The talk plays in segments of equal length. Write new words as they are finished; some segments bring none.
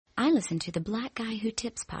I listen to the Black Guy Who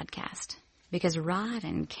Tips podcast because Rod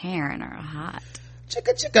and Karen are hot.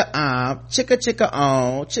 Chicka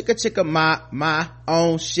chicka my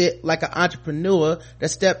own shit like an entrepreneur that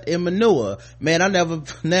stepped in manure. Man, I'm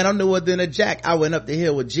newer than a Jack. I went up the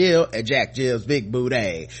hill with Jill and Jill's big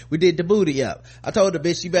booty. We did the booty up. I told the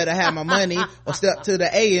bitch she better have my money or step to the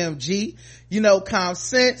AMG. You know, common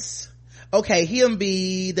sense. Okay, him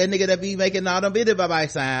be the nigga that be making all them bitty bye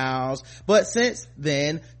sounds. But since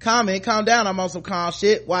then, calm down. I'm on some calm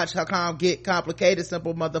shit. Watch how calm get complicated.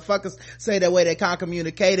 Simple motherfuckers say that way they can't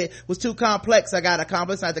communicate it was too complex. I got a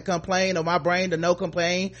complex not to complain on my brain to no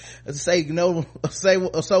complain. Say no, say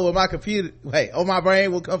so with my computer. Wait, on my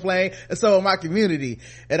brain will complain and so will my community.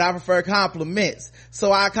 And I prefer compliments.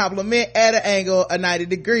 So I compliment at an angle of 90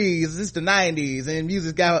 degrees. It's the 90s and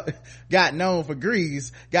music got known for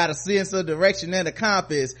grease. Got a sense of direction and a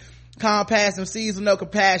compass. Compass and seas with no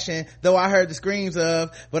compassion, though I heard the screams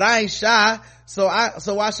of, but I ain't shy, so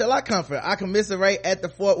why shall I comfort? I commiserate at the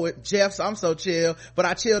fort with Jeff, so I'm so chill, but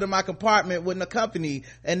I chilled in my compartment with no company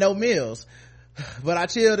and no meals. But I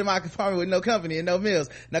chilled in my compartment with no company and no meals.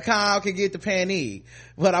 Now Calm can get the panini,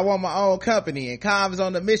 but I want my own company, and Calm is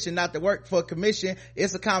on the mission not to work for a commission.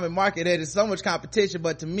 It's a common market that is so much competition,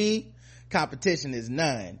 but to me, competition is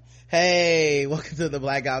none. Hey, welcome to the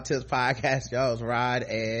Blackout Tips podcast. Y'all, it's Rod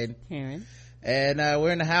and Karen, and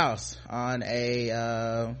we're in the house on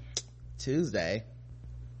a Tuesday.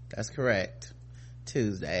 That's correct,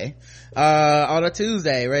 Tuesday. On a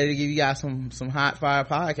Tuesday, ready to give you guys some hot fire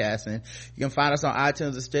podcasting. You can find us on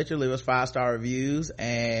iTunes and Stitcher. Leave us 5-star reviews,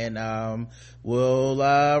 and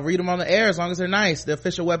we'll read them on the air as long as they're nice. The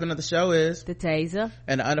official weapon of the show is the taser,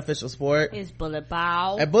 and the unofficial sport is bullet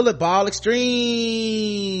ball. And Bullet Ball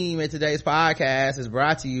Extreme. And today's podcast is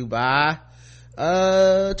brought to you by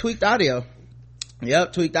Tweaked Audio.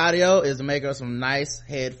 Yep, Tweaked Audio is the maker of some nice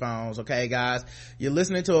headphones. Okay, guys, you're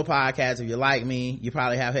listening to a podcast. If you're like me, you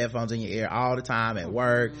probably have headphones in your ear all the time at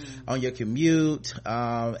work, on your commute,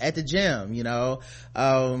 at the gym, you know.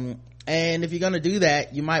 And if you're gonna do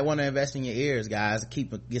that, you might want to invest in your ears, guys.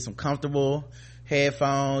 Get some comfortable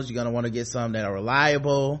headphones. You're gonna want to get some that are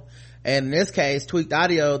reliable. And in this case, Tweaked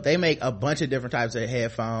Audio, they make a bunch of different types of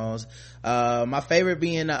headphones. My favorite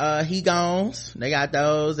being the He-Gones. They got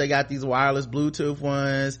those. They got these wireless Bluetooth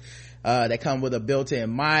ones. They come with a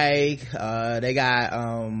built-in mic. They got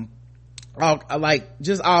all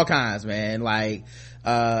kinds, man.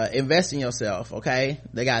 Invest in yourself, okay?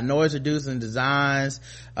 They got noise reducing designs.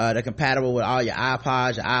 They're compatible with all your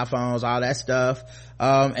iPods, your iPhones, all that stuff.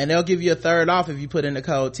 And they'll give you a third off if you put in the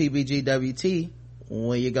code TBGWT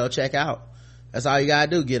when you go check out. That's all you gotta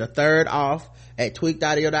do. Get a third off at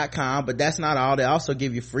tweakedaudio.com. But that's not all. They also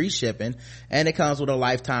give you free shipping, and it comes with a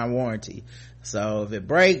lifetime warranty. So if it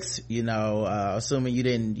breaks, assuming you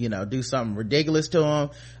didn't, do something ridiculous to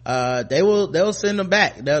them, they'll send them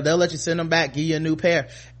back. They'll let you send them back, give you a new pair.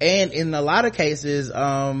 And in a lot of cases,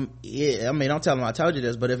 don't tell them I told you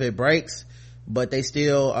this, but if it breaks, but they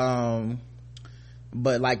still,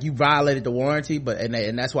 but like you violated the warranty,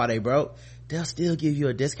 and that's why they broke, they'll still give you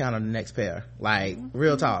a discount on the next pair.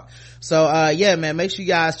 Real talk. So man, make sure you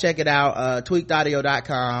guys check it out.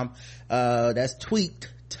 Tweakedaudio.com. That's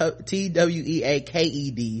tweaked,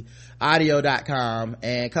 TWEAKED audio.com,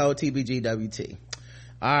 and code TBGWT.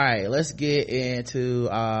 All right, let's get into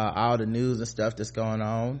all the news and stuff that's going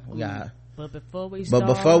on. But before we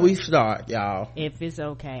start, y'all, if it's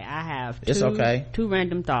okay, I have two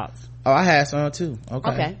random thoughts. Oh, I had some too.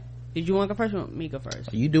 Okay. Did you want to go first or me go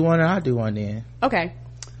first? You do one and I do one then. Okay.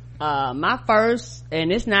 My first,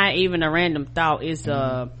 and it's not even a random thought, it's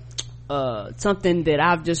something that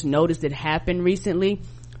I've just noticed that happened recently.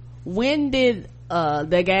 When did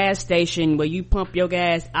the gas station where you pump your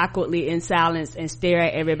gas awkwardly in silence and stare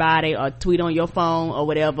at everybody or tweet on your phone or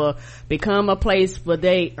whatever become a place where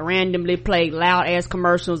they randomly play loud ass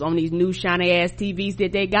commercials on these new shiny ass TVs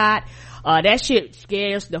that they got? That shit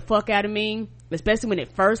scares the fuck out of me, especially when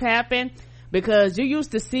it first happened, because you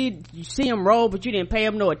used to see them roll but you didn't pay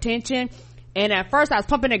them no attention. And at first I was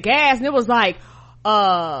pumping the gas and it was like,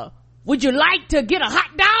 would you like to get a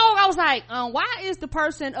hot dog? I was like, why is the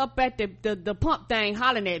person up at the pump thing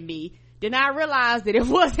hollering at me? Then I realized that it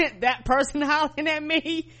wasn't that person hollering at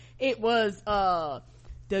me. It was the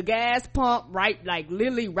gas pump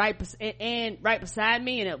literally right beside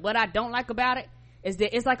me. And what I don't like about it is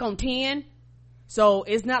that it's like on 10. So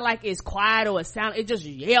it's not like it's quiet or it's sound. It just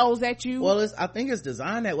yells at you. Well, I think it's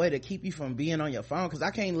designed that way to keep you from being on your phone, because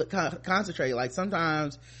I can't concentrate. Like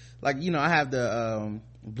sometimes, I have the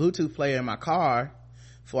Bluetooth player in my car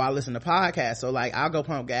before I listen to podcasts. So like I'll go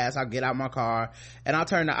pump gas, I'll get out my car and I'll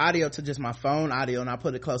turn the audio to just my phone audio and I'll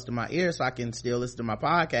put it close to my ear so I can still listen to my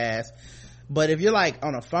podcast. But if you're like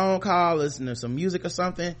on a phone call listening to some music or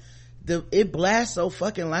something, it blasts so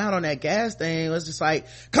fucking loud on that gas thing. It's just like,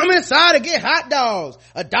 come inside and get hot dogs,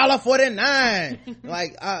 $1.49.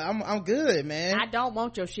 Like I'm good, man. I don't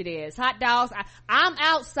want your shit ass hot dogs. I'm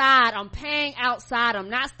outside, I'm paying outside, I'm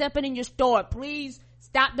not stepping in your store. Please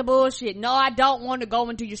stop the bullshit. No, I don't want to go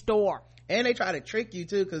into your store. And they try to trick you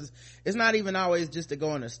too, because it's not even always just to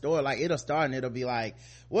go in the store. Like it'll start and it'll be like,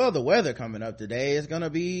 well, the weather coming up today is gonna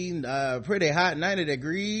be pretty hot, 90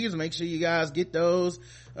 degrees. Make sure you guys get those,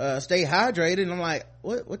 stay hydrated. And I'm like,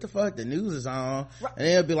 what the fuck? The news is on. Right. And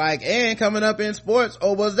it'll be like, and coming up in sports,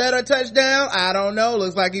 oh, was that a touchdown? I don't know,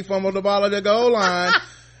 looks like he fumbled the ball at the goal line.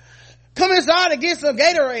 Come inside and get some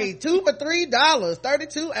Gatorade, 2 for $3,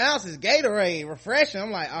 32 ounces Gatorade, refreshing.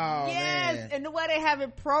 I'm like, oh yes, man. And the way they have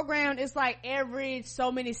it programmed, it's like every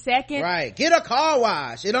so many seconds. Right. Get a car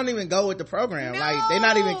wash. It don't even go with the program. No. Like they're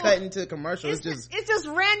not even cutting to commercials. It's just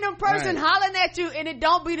random person right. hollering at you, and it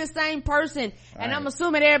don't be the same person. And right. I'm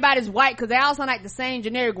assuming everybody's white, because they all sound like the same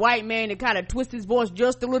generic white man that kind of twists his voice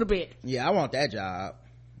just a little bit. Yeah, I want that job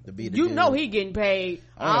to be the you dude. know he getting paid.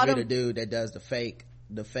 I want to be the dude that does the fake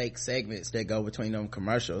segments that go between them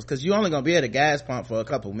commercials, because you only gonna be at a gas pump for a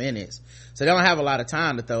couple minutes, so they don't have a lot of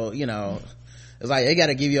time to throw, you know. It's like they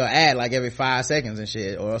gotta give you an ad like every 5 seconds and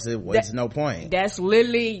shit, or else it's no point. That's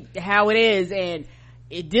literally how it is, and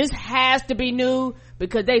this has to be new,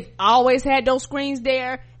 because they've always had those screens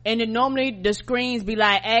there, and then normally the screens be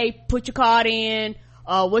like, hey, put your card in,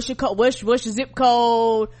 what's your zip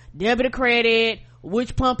code, debit or credit,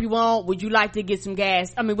 which pump you want, would you like to get some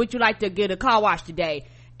gas, would you like to get a car wash today?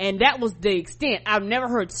 And that was the extent. I've never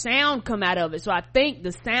heard sound come out of it, so I think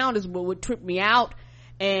the sound is what would trip me out.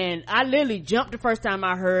 And I literally jumped the first time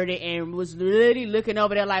I heard it and was literally looking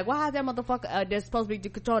over there like, why is that motherfucker that's supposed to be to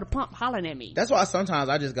control the pump hollering at me? That's why sometimes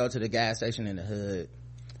I just go to the gas station in the hood.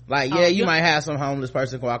 Like, yeah, you might have some homeless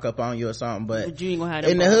person walk up on you or something, but you ain't gonna have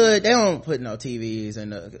in the hood, they don't put no TVs in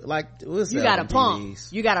the, like, you got a pump.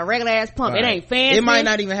 TVs. You got a regular ass pump. Right. It ain't fancy. It might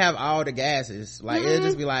not even have all the gases. Like, it'll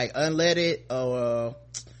just be like unleaded, or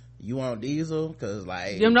you want diesel, cause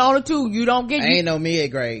like them the only two you don't get. Ain't no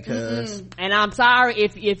mid grade, cause and I'm sorry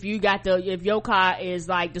if you got if your car is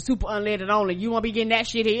like the super unleaded only, you won't be getting that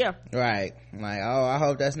shit here. Right. Like, oh, I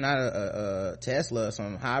hope that's not a Tesla or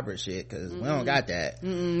some hybrid shit, cause we don't got that.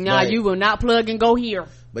 No, you will not plug and go here.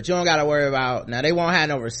 But you don't gotta worry about, now they won't have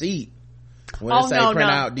no receipt. When it say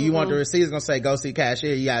print out, do you want the receipt? It's gonna say go see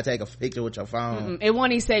cashier. You gotta take a picture with your phone. It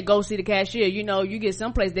won't even say go see the cashier. You know, you get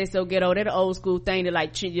someplace they still ghetto. They're the old school thing that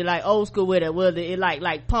like you like old school with it, where it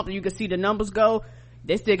like pump. You can see the numbers go.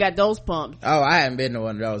 They still got those pumps. Oh, I haven't been to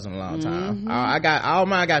one of those in a long time. I got all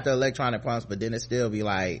mine got the electronic pumps, but then it still be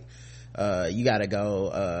like, you gotta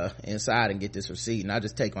go inside and get this receipt, and I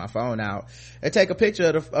just take my phone out and take a picture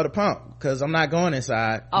of the pump, because I'm not going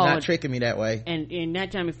inside. Not tricking me that way. And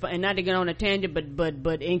not trying to, and not to get on a tangent,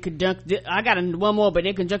 but in conjunction, I got one more, but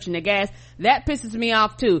in conjunction to gas, that pisses me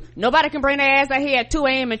off too. Nobody can bring their ass out here at 2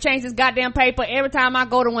 a.m. and change this goddamn paper. Every time I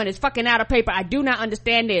go to one, it's fucking out of paper. I do not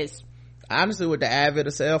understand this. Honestly, with the advent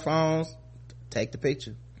of cell phones, take the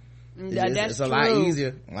picture. It's a lot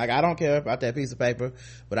easier. Like, I don't care about that piece of paper,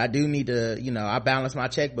 but I do need to, I balance my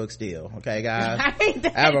checkbook still. Okay, guys.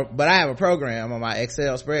 I have a program on my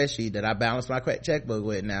Excel spreadsheet that I balance my checkbook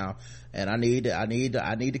with now, and I need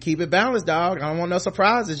to keep it balanced, dog. I don't want no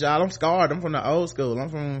surprises, y'all. I'm scarred. I'm from the old school. I'm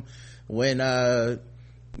from when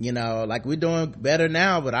like, we're doing better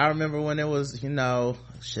now, but I remember when it was,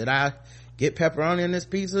 should I get pepperoni in this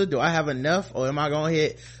pizza? Do I have enough, or am I gonna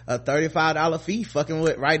hit a $35 fee fucking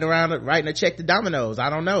with writing a check to Domino's? I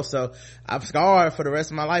don't know. So I'm scarred for the rest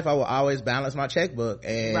of my life. I will always balance my checkbook,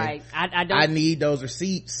 and right. I need those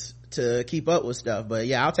receipts to keep up with stuff. But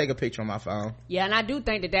yeah, I'll take a picture on my phone. Yeah, and I do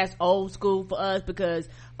think that that's old school for us, because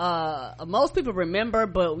most people remember,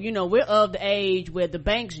 but we're of the age where the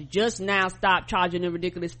banks just now stopped charging them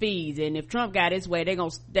ridiculous fees, and if Trump got his way, they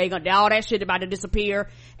gonna all that shit about to disappear,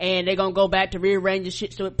 and they're gonna go back to rearranging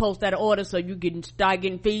shit so it posts out of order so you can start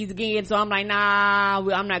getting fees again. So I'm like, nah,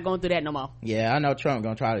 I'm not going through that no more. Yeah, I know Trump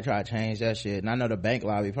gonna try to change that shit, and I know the bank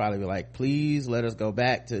lobby probably be like, please let us go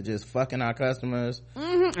back to just fucking our customers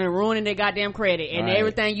and ruining their goddamn credit, and right.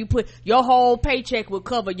 Everything you put, your whole paycheck will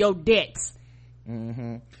cover your debts.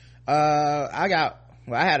 I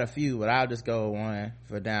had a few, but I'll just go with one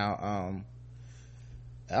for now.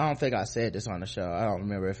 I don't think I said this on the show. I don't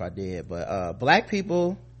remember if I did, but black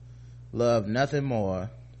people love nothing more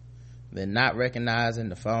than not recognizing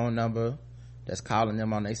the phone number that's calling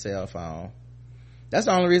them on their cell phone. That's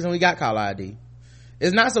the only reason we got caller ID.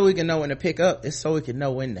 It's not so we can know when to pick up, it's so we can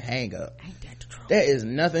know when to hang up. Ain't that the truth? There is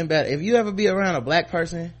nothing better. If you ever be around a black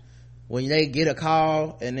person when they get a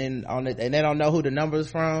call and then and they don't know who the number is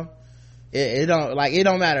from, it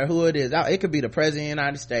don't matter who it is. It could be the president of the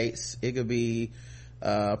United States, it could be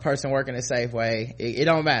a person working at Safeway, it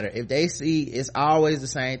don't matter. If they see it's always the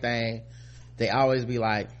same thing, they always be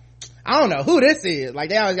like, I don't know who this is. Like,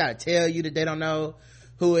 they always gotta tell you that they don't know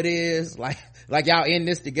who it is. Like y'all in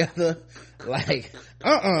this together. Like,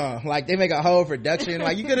 like they make a whole production.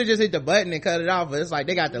 Like, you could have just hit the button and cut it off, but it's like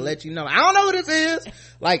they got to let you know, I don't know who this is.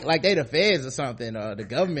 Like they the feds or something, or the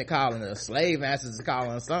government calling, or slave masters is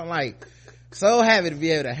calling, or something. Like, so happy to be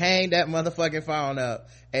able to hang that motherfucking phone up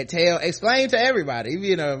and explain to everybody,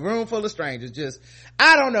 even in a room full of strangers, just,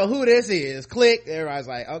 I don't know who this is. Click. Everybody's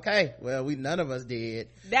like, okay, well, none of us did.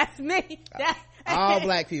 That's me. All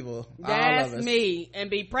black people. That's all of us. me. And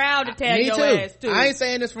be proud to tell me your too. ass too. I ain't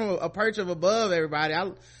saying this from a perch of above everybody.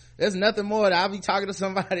 There's nothing more that I'll be talking to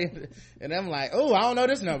somebody and I'm like, oh, I don't know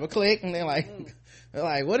this number. Click. And they're like,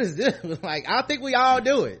 what is this? Like, I think we all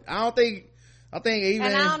do it. I think even,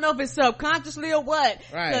 and I don't know if it's subconsciously or what.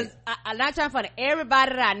 Right. Because I'm not trying to find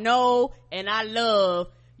everybody that I know and I love.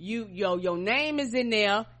 Your name is in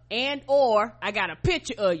there, and or I got a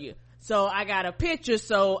picture of you. So I got a picture,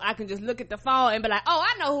 so I can just look at the phone and be like, oh,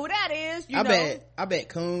 I know who that is. I bet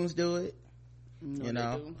Coons do it.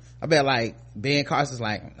 No, I bet like Ben Carson's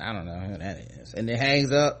like, I don't know who that is, and it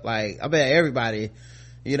hangs up. Like, I bet everybody,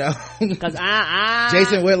 because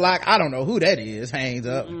Jason Whitlock, I don't know who that is, hangs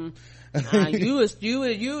up. You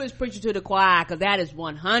is preaching to the choir, because that is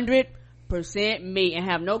 100% me, and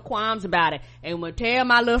have no qualms about it. And will tell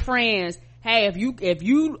my little friends, hey, if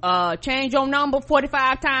you change your number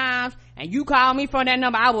 45 times and you call me from that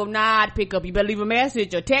number, I will not pick up. You better leave a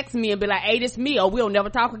message or text me and be like, hey, this me, or we'll never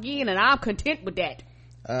talk again, and I'm content with that.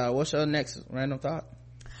 What's your next random thought?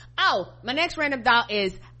 Oh, my next random thought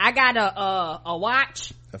is, I got a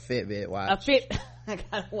watch. A Fitbit watch. I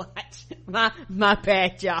got a watch. My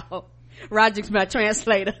bad, y'all. Roger's my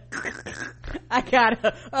translator. I got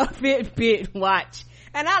a Fitbit watch,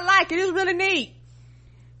 and I like it. It's really neat.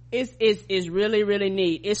 It's really, really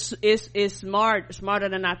neat. It's smarter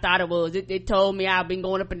than I thought it was. It told me I've been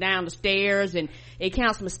going up and down the stairs, and it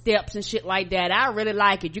counts my steps and shit like that. I really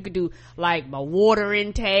like it. You could do like my water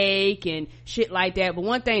intake and shit like that. But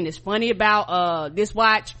one thing that's funny about this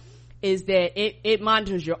watch is that it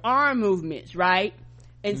monitors your arm movements, right?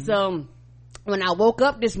 And so when I woke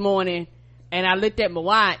up this morning and I looked at my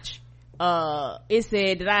watch, it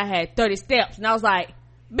said that I had 30 steps, and I was like,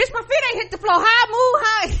 bitch, my feet ain't hit the floor. How I move?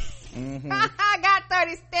 I got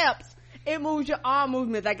 30 steps. It moves your arm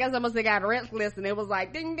movements. I guess I must have got restless, and it was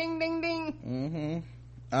like ding, ding, ding, ding.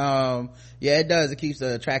 Yeah, it does. It keeps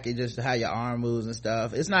track of just how your arm moves and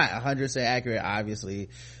stuff. It's not 100% accurate, obviously.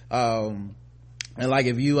 And like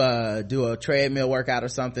if you do a treadmill workout or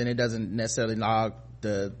something, it doesn't necessarily log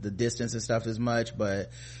the distance and stuff as much, but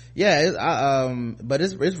yeah, but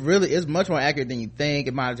it's much more accurate than you think.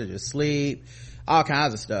 It monitors your sleep, all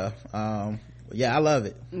kinds of stuff. Yeah, I love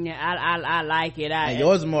it. Yeah, I like it. And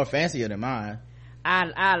yours is more fancier than mine.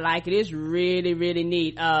 I like it. It's really, really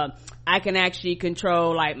neat. I can actually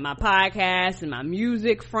control like my podcast and my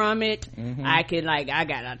music from it. I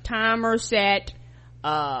got a timer set,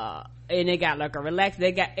 and they got like a relax.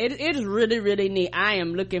 It is really, really neat. I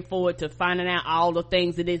am looking forward to finding out all the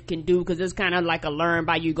things that it can do, because it's kind of like a learn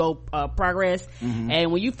by you go progress.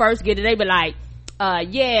 And when you first get it, they be like,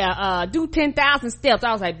 do 10,000 steps.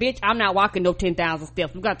 I was like, bitch, I'm not walking no 10,000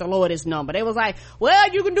 steps. We got to lower this number. They was like,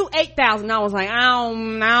 well, you can do 8,000. I was like, I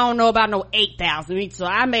don't know about no 8,000. So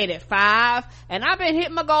I made it 5, and I've been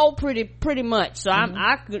hitting my goal pretty much. So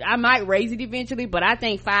I might raise it eventually, but I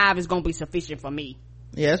think 5 is going to be sufficient for me.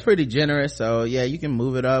 Yeah, it's pretty generous. So yeah, you can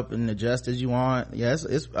move it up and adjust as you want. Yes,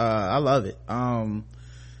 it's I love it.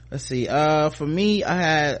 Let's see. For me, I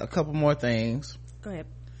had a couple more things. Go ahead.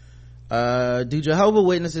 Do Jehovah's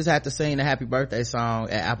Witnesses have to sing the happy birthday song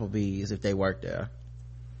at Applebee's if they work there?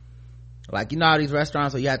 Like, all these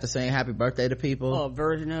restaurants where you have to sing happy birthday to people, or a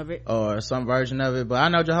version of it, or some version of it. But I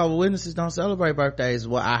know Jehovah's Witnesses don't celebrate birthdays,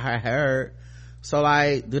 what I heard. So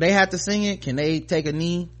like, do they have to sing it? Can they take a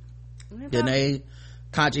knee? Can they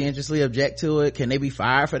conscientiously object to it? Can they be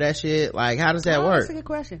fired for that shit? Like, how does that work? That's a good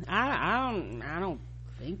question. I don't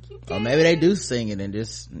think you can. Or maybe they do sing it and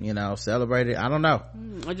just celebrate it. I don't know.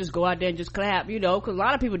 Or just go out there and just clap, because a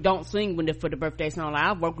lot of people don't sing when they're for the birthday song. Like,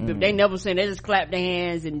 I've worked with people, they never sing. They just clap their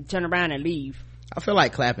hands and turn around and leave. I feel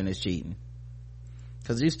like clapping is cheating,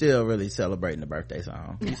 because you're still really celebrating the birthday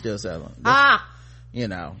song. You still celebrating. you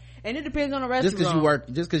know. And it depends on the restaurant.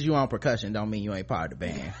 Just because you on percussion don't mean you ain't part of the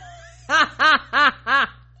band.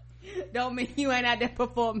 Don't mean you ain't out there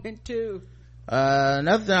performing too.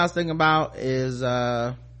 Another thing I was thinking about is, you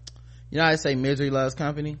know how they say misery loves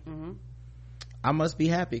company? Mm-hmm. I must be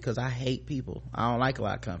happy because I hate people. I don't like a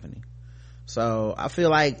lot of company. So I feel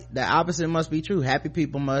like the opposite must be true. Happy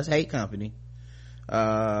people must hate company.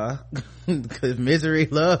 Because misery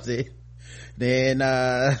loves it. Then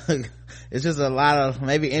it's just a lot of,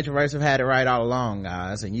 maybe introverts have had it right all along,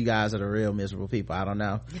 guys, and you guys are the real miserable people. I don't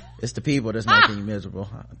know. It's the people that's making you miserable.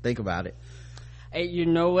 Think about it. And you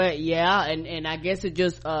know what? Yeah, and I guess it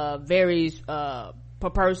just varies per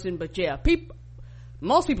person, but yeah,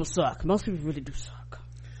 most people suck. Most people really do suck.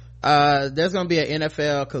 There's gonna be an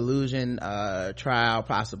NFL collusion trial,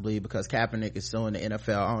 possibly, because Kaepernick is suing the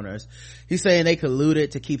NFL owners. He's saying they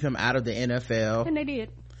colluded to keep him out of the NFL, and they did.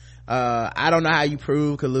 I don't know how you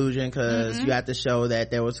prove collusion, because you have to show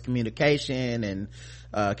that there was communication and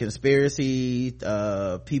conspiracy,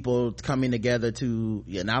 people coming together to,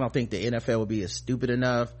 and I don't think the NFL would be as stupid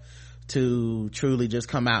enough to truly just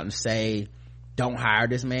come out and say, don't hire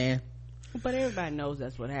this man. But everybody knows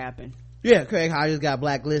that's what happened. Yeah, Craig Hodges got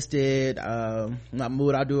blacklisted,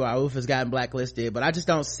 Mahmoud Abdul-Rauf has gotten blacklisted, but I just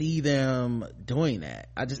don't see them doing that.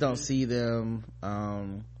 I just don't see them,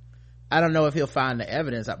 I don't know if he'll find the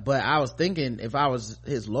evidence, but I was thinking if I was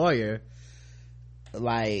his lawyer,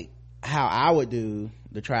 like, how I would do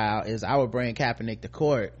the trial is I would bring Kaepernick to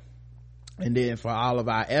court, and then for all of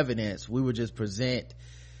our evidence, we would just present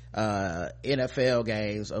NFL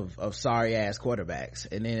games of sorry ass quarterbacks,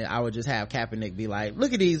 and then I would just have Kaepernick be like,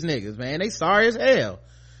 look at these niggas, man, they sorry as hell.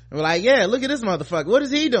 And we're like, yeah, look at this motherfucker, what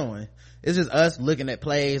is he doing? It's just us looking at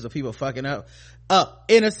plays of people fucking up.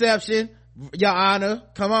 Interception, your honor,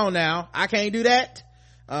 come on now, I can't do that.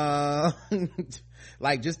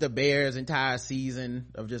 Like just the Bears' entire season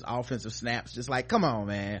of just offensive snaps, just like, come on,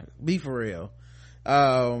 man, be for real.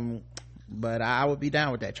 But I would be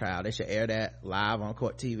down with that trial. They should air that live on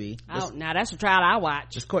Court TV. Now that's a trial I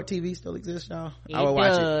watch. Does Court TV still exist, y'all? I would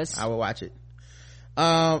watch it.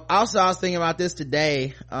 Also, I was thinking about this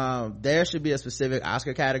today. There should be a specific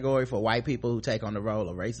Oscar category for white people who take on the role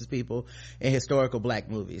of racist people in historical black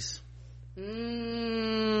movies.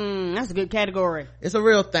 That's a good category. It's a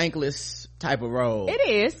real thankless type of role. It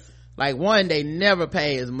is. Like, one, they never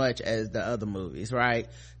pay as much as the other movies, right?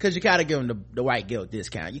 Because you gotta give them the white guilt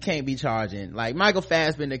discount. You can't be charging, like, Michael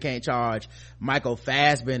Fassbender can't charge Michael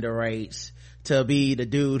Fassbender rates to be the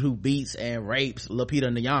dude who beats and rapes Lupita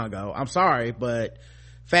Nyong'o. I'm sorry, but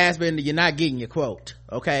Fassbender, you're not getting your quote,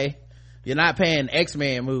 okay? You're not paying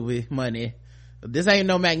X-Men movie money. This ain't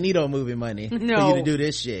no Magneto movie money for you to do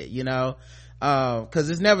this shit, you know? Cause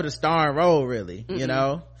it's never the starring role, really. You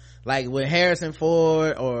know, like with Harrison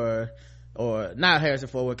Ford or not Harrison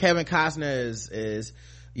Ford, when Kevin Costner is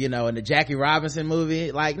you know, in the Jackie Robinson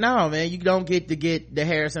movie, like, no, man, you don't get to get the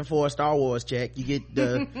Harrison Ford Star Wars check. You get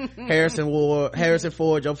the Harrison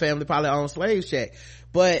Ford Your Family Probably Owns Slaves check.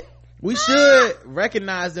 But we should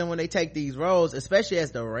recognize them when they take these roles, especially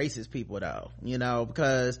as the racist people, though, you know,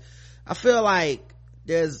 because I feel like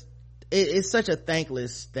it's such a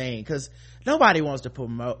thankless thing, because nobody wants to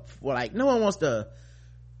promote, well, like, no one wants to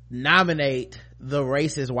nominate the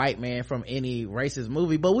racist white man from any racist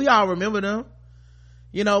movie, but we all remember them.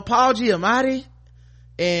 You know, Paul Giamatti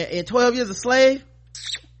in 12 Years a Slave,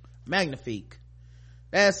 magnifique.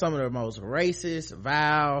 That's some of the most racist,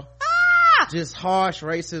 vile, just harsh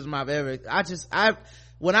racism I've ever,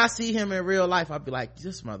 when I see him in real life, I'll be like,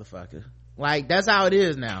 this motherfucker. Like, that's how it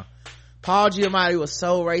is now. Paul Giamatti was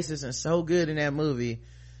so racist and so good in that movie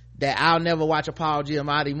that I'll never watch a Paul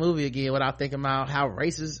Giamatti movie again without thinking about how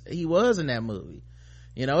racist he was in that movie.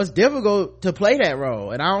 You know, it's difficult to play that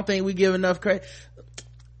role, and I don't think we give enough credit.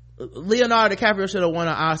 Leonardo DiCaprio should have won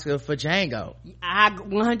an Oscar for Django. I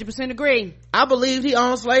 100% agree. I believed he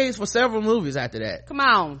owned slaves for several movies after that. Come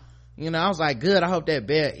on. You know, I was like, good, I hope that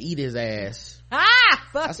bear eat his ass.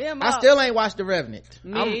 Fuck him up. I still ain't watched The Revenant.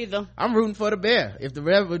 Me either. I'm rooting for the bear. If the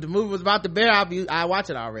movie was about the bear, I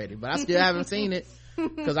watch it already, but I still haven't seen it,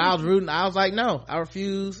 because I was like, no, I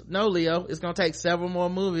refuse. No, Leo, it's gonna take several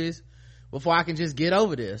more movies before I can just get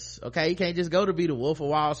over this. Okay, you can't just go to be the Wolf of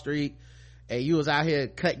Wall Street and you was out here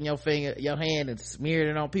cutting your hand and smearing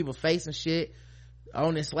it on people's face and shit,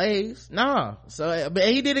 owning slaves. No. So, but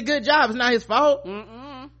he did a good job. It's not his fault.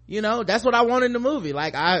 You know, that's what I wanted in the movie.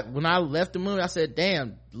 Like, when I left the movie, I said,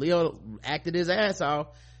 damn, Leo acted his ass off,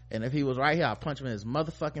 and if he was right here, I'll punch him in his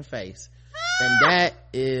motherfucking face. And that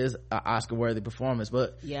is an Oscar worthy performance.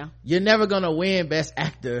 But yeah, you're never gonna win Best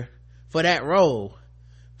Actor for that role,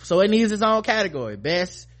 so it needs its own category.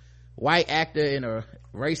 Best white actor in a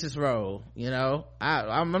racist role, you know.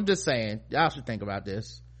 I'm just saying, y'all should think about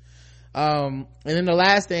this. And then the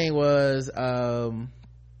last thing was, I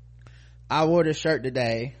wore this shirt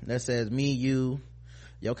today that says me, you,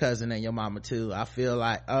 your cousin, and your mama too. I feel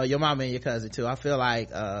like, your mama and your cousin too. I feel like,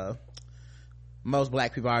 most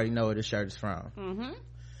black people already know where this shirt is from.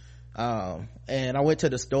 And I went to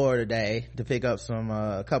the store today to pick up some,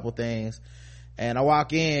 a couple things, and I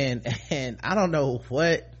walk in and I don't know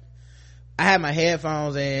what, I had my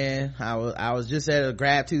headphones in. I was just there to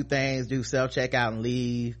grab two things, do self-checkout and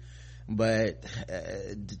leave. But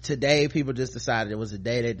today people just decided it was a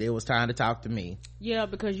day that it was time to talk to me. Yeah,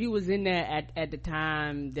 because you was in there at the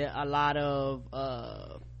time that a lot of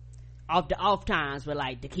off times, but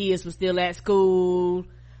like the kids were still at school.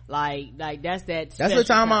 Like that's the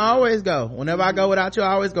time I always go. Whenever I go without you,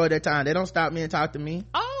 I always go at that time. They don't stop me and talk to me.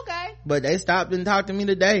 Oh, okay. But they stopped and talked to me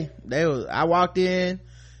today. I walked in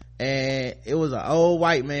and it was an old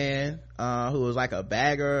white man who was like a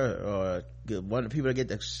bagger or one of the people that get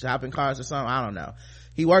the shopping carts or something. I don't know.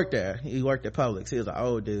 He worked there. He worked at Publix. He was an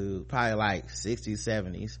old dude, probably like 60s,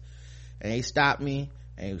 70s. And he stopped me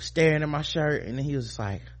and he was staring at my shirt, and then he was just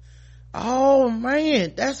like, oh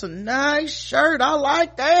man, that's a nice shirt. I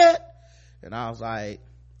like that. And I was like,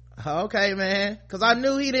 okay, man. Cause I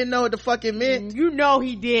knew he didn't know what the fuck it meant. You know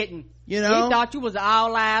he didn't. You know? He thought you was an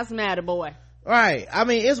all lives matter boy. Right. I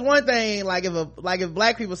mean, it's one thing, like if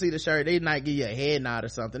black people see the shirt, they might give you a head nod or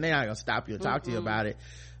something. They're not gonna stop you and talk to you about it,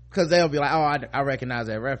 because they'll be like, oh, I recognize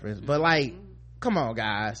that reference. But like, come on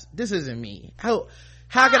guys, this isn't me.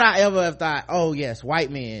 How could I ever have thought, oh yes,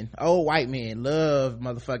 old white men love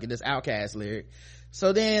motherfucking this Outkast lyric.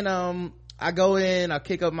 So then I go in, I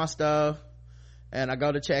kick up my stuff, and I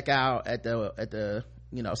go to check out at the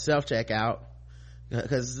self checkout,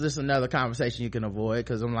 because this is another conversation you can avoid,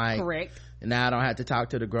 because I'm like, correct. And now I don't have to talk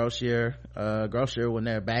to the grocer when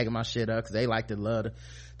they're bagging my shit up, because they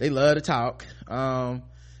love to talk.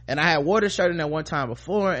 And I had wore this shirt in there one time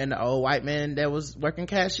before, and the old white man that was working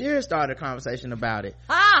cashier started a conversation about it.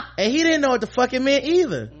 And he didn't know what the fuck it meant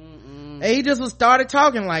either. And he just started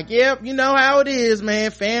talking like, yep, you know how it is, man,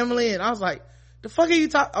 family. And I was like, the fuck are you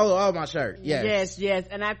talking? Oh, my shirt. Yes.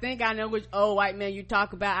 And I think I know which old white man you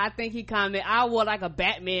talk about. I think he commented, I wore like a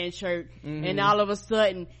Batman shirt, and all of a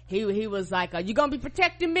sudden he was like, are you gonna be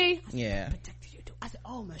protecting me? Yeah. Protecting you too. I said,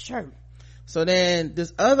 oh, my shirt. So then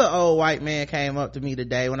this other old white man came up to me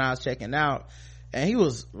today when I was checking out, and he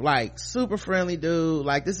was like super friendly dude.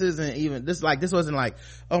 Like this wasn't like,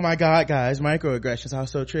 oh my god guys, microaggressions, I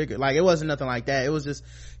was so triggered. Like it wasn't nothing like that. It was just,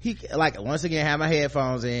 he like once again had my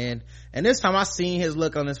headphones in, and this time I seen his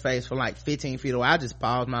look on his face from like 15 feet away. I just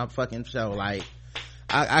paused my fucking show. Like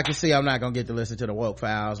I can see I'm not gonna get to listen to the woke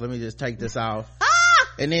files. Let me just take this off.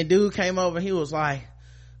 And then dude came over and he was like,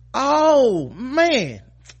 oh man,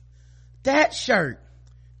 that shirt,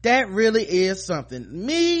 that really is something.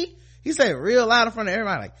 He said real loud in front of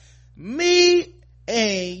everybody, like, me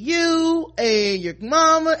and you and your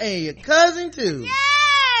mama and your cousin too.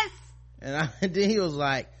 Yes. And then he was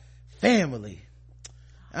like, family.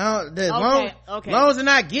 Long as they're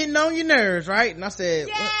not getting on your nerves, right? And I said,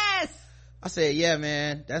 yes. I said, yeah,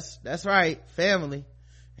 man, that's right, family.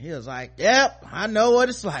 And he was like, yep, I know what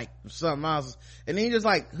it's like. Something else. And then he just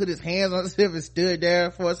like put his hands on his hip and stood there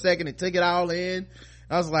for a second and took it all in.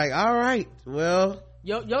 I was like, all right, well,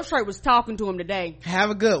 your shirt was talking to him today. Have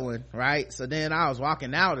a good one, right? So then I was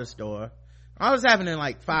walking out of the store. I was having in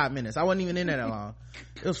like 5 minutes. I wasn't even in there that long.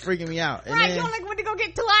 It was freaking me out. And right, then, you like went to go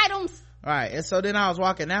get 2 items. Right, and so then I was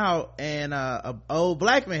walking out, and a old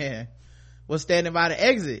black man was standing by the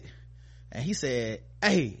exit, and he said,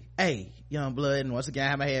 hey, young blood. And once again I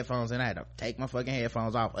had my headphones in. I had to take my fucking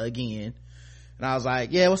headphones off again. And I was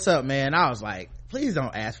like, yeah, what's up, man? I was like, please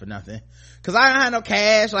don't ask for nothing, because I didn't have no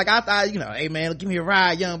cash. Like I thought, hey man, give me a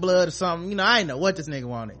ride, young blood, or something. I didn't know what this nigga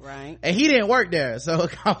wanted. Right. And he didn't work there, so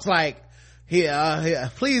I was like,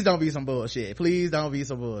 here, please don't be some bullshit. Please don't be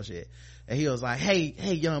some bullshit. And he was like, hey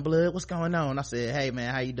young blood, what's going on? I said, hey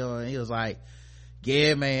man, how you doing? He was like,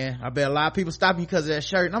 yeah man, I bet a lot of people stop me because of that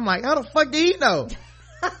shirt. And I'm like, how the fuck did he know?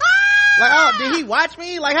 Like, oh, did he watch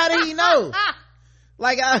me? Like, how did he know?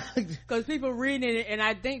 Like, because people reading it, and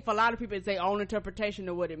I think for a lot of people it's their own interpretation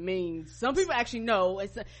of what it means. Some people actually know,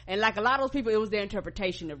 and like a lot of those people, it was their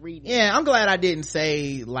interpretation of reading. Yeah, I'm glad I didn't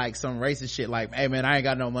say like some racist shit like, hey man, I ain't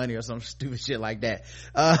got no money, or some stupid shit like that.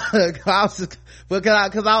 Because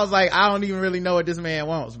I was like, I don't even really know what this man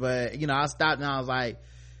wants. But I stopped and I was like,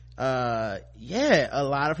 yeah, a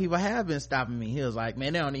lot of people have been stopping me. He was like,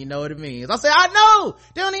 man, they don't even know what it means. I said, I know,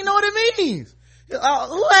 they don't even know what it means. Who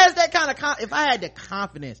has that kind of if I had the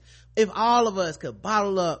confidence, if all of us could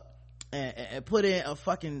bottle up and put in a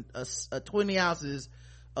fucking a 20 ounces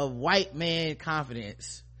of white man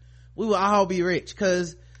confidence, we will all be rich.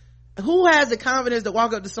 Cause who has the confidence to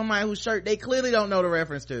walk up to somebody whose shirt they clearly don't know the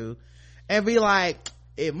reference to and be like,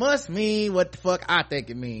 it must mean what the fuck I think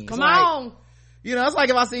it means. Come on. You know, it's like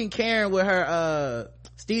if I seen Karen with her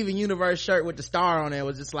Steven Universe shirt with the star on it,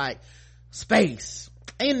 was just like, space,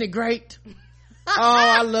 ain't it great? Oh,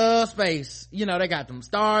 I love space. You know, they got them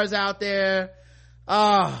stars out there.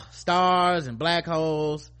 Oh, stars and black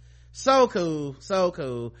holes. So cool, so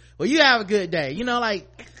cool. Well, you have a good day. You know, like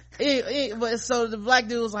but so the black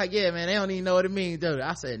dude was like, yeah man, they don't even know what it means, do they?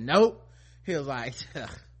 I said nope. He was like,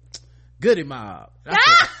 goody mob. I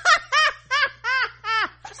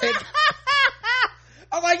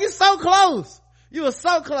was like, you're so close. You were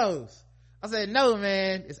so close. I said, no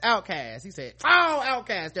man, it's Outkast. He said, oh,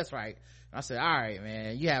 Outkast, that's right. I said, all right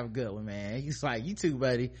man, you have a good one man. He's like, you too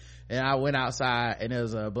buddy. And I went outside and there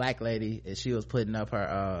was a black lady and she was putting up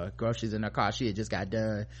her groceries in her car. She had just got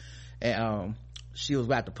done and she was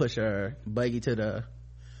about to push her buggy to the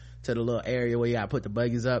little area where you gotta put the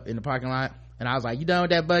buggies up in the parking lot. And I was like, you done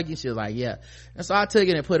with that buggy? She was like, yeah. And so I took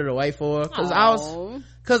it and put it away for her cause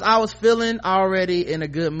I was feeling already in a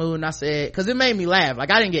good mood. And I said, cause it made me laugh.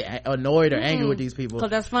 Like I didn't get annoyed or angry with these people. Cause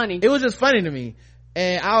that's funny. It was just funny to me.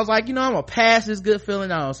 And I was like, you know, I'm gonna pass this good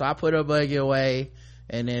feeling on. So I put her buggy away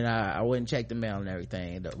and then I went and checked the mail and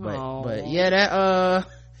everything. But yeah, that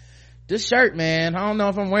this shirt, man, I don't know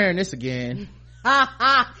if I'm wearing this again.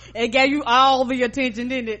 It gave you all the attention,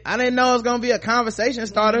 didn't it? I didn't know it was gonna be a conversation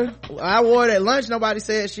starter. I wore it at lunch, nobody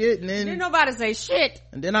said shit, and then didn't nobody say shit.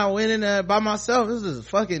 And then I went in by myself. This is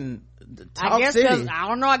fucking Talk City. I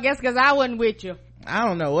don't know, I guess cause I wasn't with you. I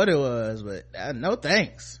don't know what it was, but no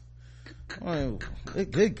thanks.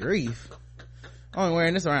 Good grief. I'm only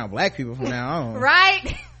wearing this around black people from now on.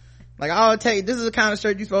 Right? Like, I'll take, this is the kind of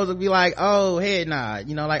shirt you're supposed to be like, oh, head nod.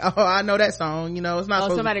 You know, like, oh, I know that song. You know, it's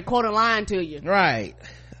not somebody quote a line to you. Right.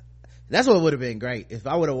 That's what would have been great. If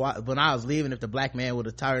I would have, when I was leaving, if the black man would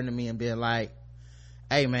have turned to me and been like,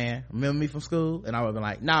 hey man, remember me from school? And I would have been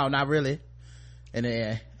like, no, not really. And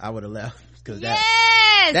then I would have left. Cause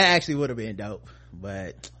that actually would have been dope.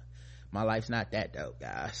 But my life's not that dope,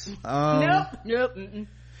 guys. Nope. Mm-mm.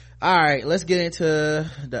 All right, let's get into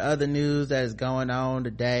the other news that is going on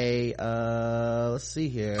today. Let's see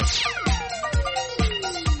here.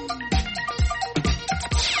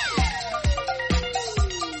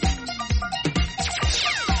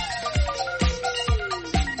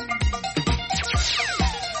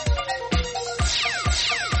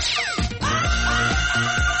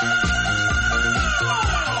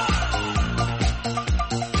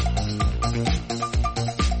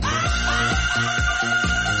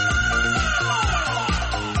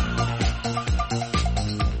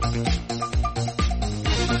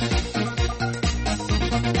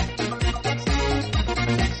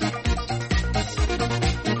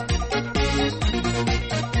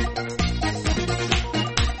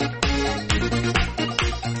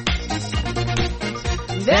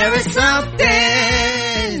 There is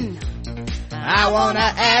something I wanna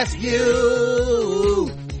ask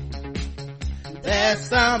you. There's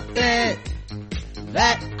something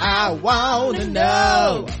that I wanna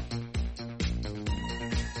know.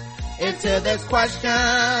 Into this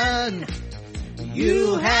question,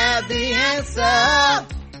 you have the answer.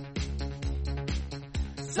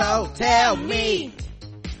 So tell me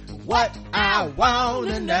what I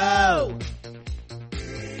wanna know.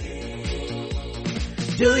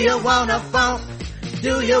 Do you wanna funk?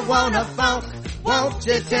 Do you wanna funk? Won't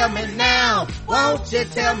you tell me now? Won't you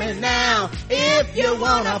tell me now? If you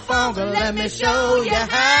wanna funk, let me show you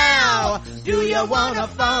how. Do you wanna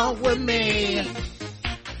funk with me?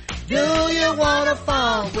 Do you wanna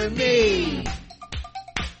funk with me?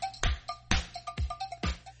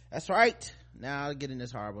 That's right. Now I'll get in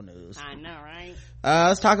this horrible news. I know, right?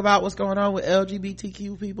 Let's talk about what's going on with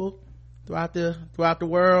LGBTQ people throughout the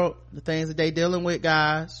world, the things that they dealing with,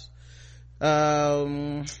 guys.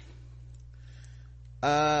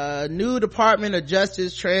 New Department of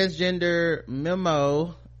Justice transgender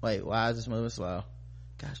memo. Wait, why is this moving slow?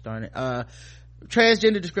 Gosh darn it.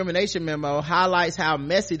 Transgender discrimination memo highlights how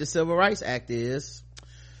messy the Civil Rights Act is.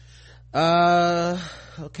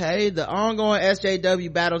 Okay, the ongoing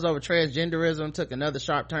SJW battles over transgenderism took another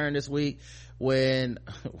sharp turn this week when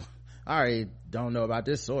I already don't know about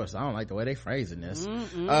this source. I don't like the way they phrasing this.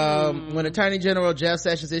 When Attorney General Jeff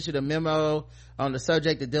Sessions issued a memo on the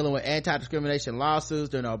subject of dealing with anti-discrimination lawsuits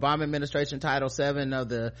during the Obama administration, Title VII of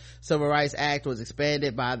the Civil Rights Act was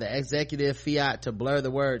expanded by the executive fiat to blur the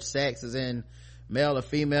word sex as in male or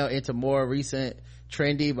female into more recent,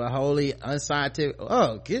 trendy, but wholly unscientific.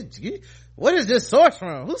 Oh, what is this source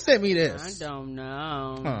from? Who sent me this? I don't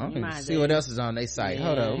know. See what else is on their site.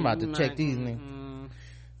 Hold on, I'm about to check these. I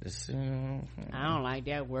don't like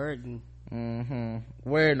that word.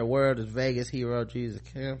 Where in the world is Vegas hero Jesus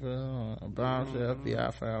Campbell? Bombshell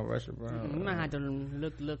FBI found Russia Brown. You might have to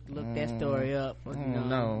look that story up.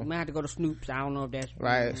 No, you might have to go to Snoops. I don't know if that's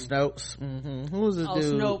right. Snopes. Who's the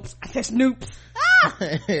dude? Snopes. I said Snoops.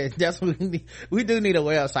 That's what we need. We do need a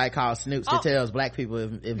website called Snoops that tells black people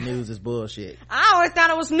if news is bullshit. I always thought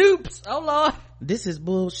it was Snoops. Oh Lord, this is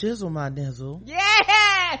bullshizzle, my nizzle.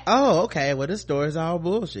 Yeah. Oh, okay. Well, this story is all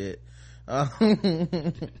bullshit.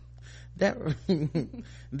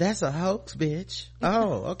 That's a hoax, bitch.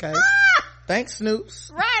 Oh, okay. Thanks,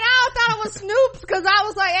 Snoops. Right, I thought it was Snoops because I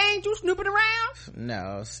was like, ain't you snooping around?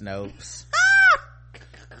 No, Snopes.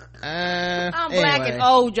 I'm black and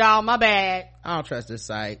old, y'all. My bad. I don't trust this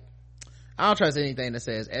site. I don't trust anything that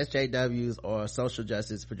says SJWs or social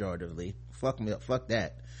justice pejoratively. Fuck me up. Fuck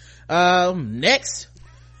that. Next.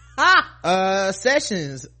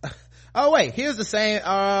 Sessions. Oh wait, here's the same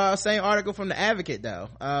article from the Advocate though.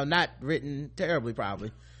 Not written terribly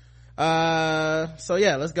probably. So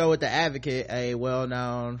yeah, let's go with the Advocate, a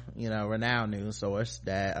well-known, renowned news source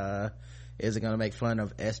that isn't gonna make fun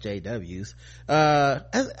of SJWs. I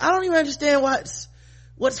don't even understand what's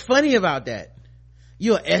funny about that.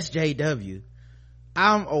 You're a SJW.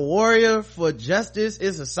 I'm a warrior for justice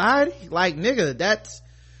in society. Like, nigga, that's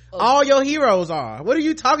all your heroes are. What are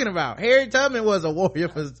you talking about? Harriet Tubman was a warrior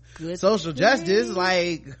for social justice.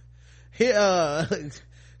 Like,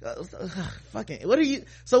 fucking, what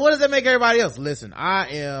does that make everybody else? Listen, I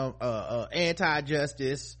am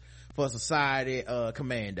anti-justice for society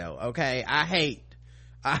commando. Okay, I hate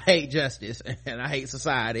justice and I hate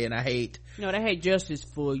society and I hate they hate justice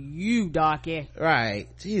for you, Docky. Right.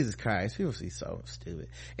 Jesus Christ, people see so stupid.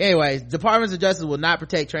 Anyways, departments of justice will not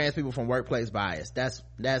protect trans people from workplace bias. That's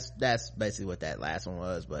basically what that last one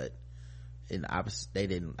was, but in the opposite, they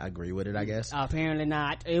didn't agree with it, I guess. Apparently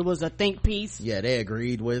not. It was a think piece. Yeah, they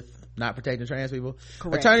agreed with not protecting trans people.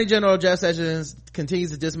 Correct. Attorney General Jeff Sessions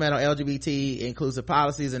continues to dismantle LGBT inclusive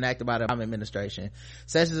policies enacted by the Obama administration.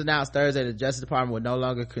 Sessions announced Thursday that the Justice Department would no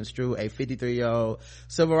longer construe a 53-year-old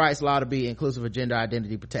civil rights law to be inclusive of gender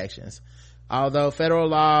identity protections. Although federal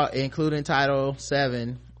law, including Title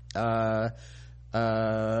VII,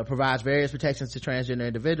 provides various protections to transgender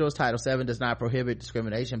individuals, Title VII does not prohibit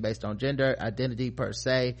discrimination based on gender identity per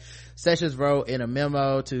se. Sessions wrote in a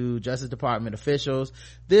memo to Justice Department officials,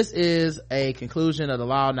 "This is a conclusion of the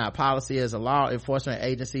law, not policy. As a law enforcement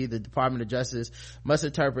agency, the Department of Justice must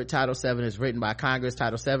interpret Title VII as written by Congress.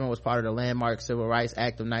 Title VII was part of the landmark Civil Rights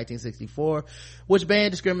Act of 1964, which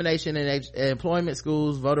banned discrimination in employment,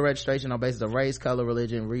 schools, voter registration on basis of race, color,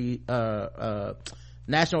 religion,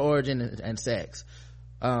 national origin and sex."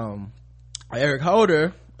 Eric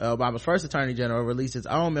Holder, Obama's first attorney general, released his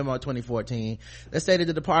own memo in 2014 that stated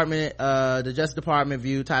the Justice Department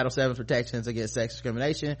viewed Title VII's protections against sex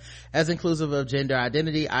discrimination as inclusive of gender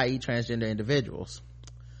identity, i.e. transgender individuals.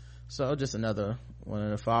 So just another one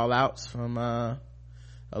of the fallouts from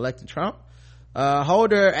electing Trump.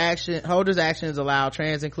 Holder's actions allow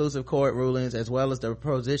trans inclusive court rulings as well as the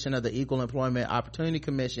position of the Equal Employment Opportunity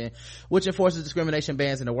Commission, which enforces discrimination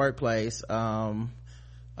bans in the workplace. Holder's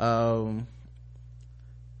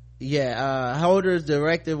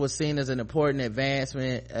directive was seen as an important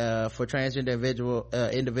advancement for transgender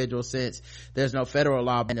individuals since there's no federal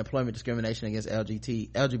law banning employment discrimination against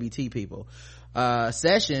LGBT people.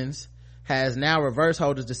 Sessions has now reversed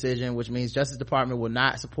Holder's decision, which means Justice Department will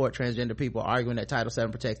not support transgender people, arguing that Title VII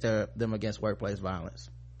protects them against workplace violence.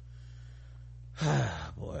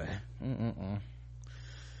 Boy.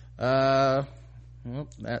 That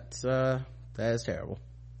is terrible.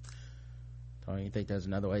 Don't even think there's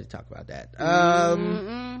another way to talk about that.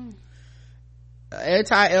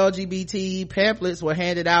 Anti-LGBT pamphlets were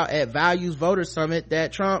handed out at Values Voter Summit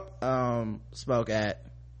that Trump spoke at.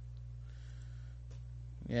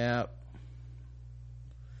 Yeah.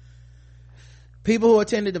 People who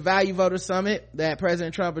attended the Value Voter Summit that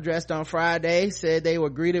President Trump addressed on Friday said they were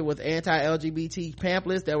greeted with anti-LGBT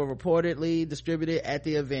pamphlets that were reportedly distributed at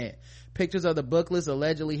the event. Pictures of the booklets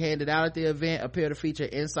allegedly handed out at the event appear to feature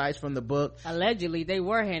insights from the book. Allegedly, they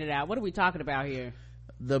were handed out. What are we talking about here?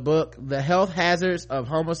 The book, The Health Hazards of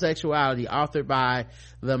Homosexuality, authored by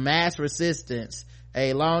The Mass Resistance,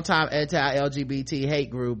 a longtime anti-LGBT hate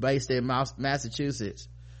group based in Massachusetts.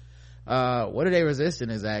 What are they resisting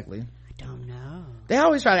exactly? I don't know. They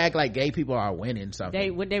always try to act like gay people are winning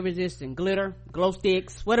something. What they resisting? Glitter? Glow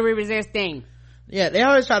sticks? What are we resisting? Yeah, they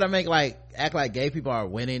always try to act like gay people are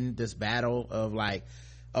winning this battle of like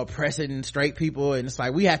oppressing straight people, and it's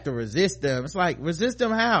like we have to resist them. It's like, resist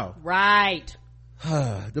them how? Right.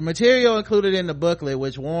 The material included in the booklet,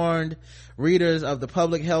 which warned readers of the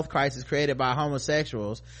public health crisis created by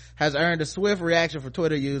homosexuals, has earned a swift reaction from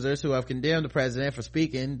Twitter users who have condemned the president for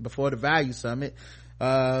speaking before the Value Summit,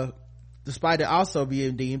 despite it also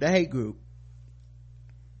being deemed a hate group.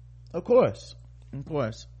 Of course.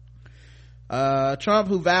 Trump,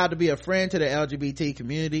 who vowed to be a friend to the LGBT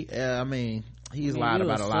community, he's lied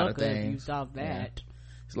about a lot of things.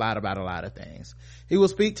 He's lied about a lot of things. He will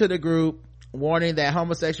speak to the group, warning that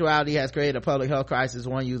homosexuality has created a public health crisis.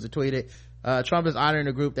 One user tweeted, Trump is honoring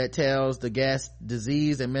a group that tells the guests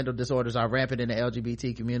disease and mental disorders are rampant in the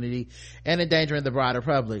LGBT community and endangering the broader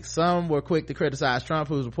public. Some were quick to criticize Trump,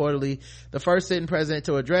 who was reportedly the first sitting president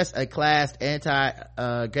to address a classed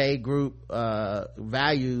anti-gay group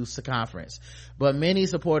values conference. But many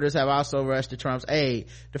supporters have also rushed to Trump's aid,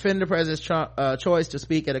 defending the president's choice to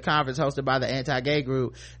speak at a conference hosted by the anti-gay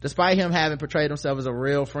group, despite him having portrayed himself as a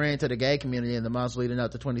real friend to the gay community in the months leading up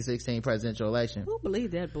to the 2016 presidential election. Who believe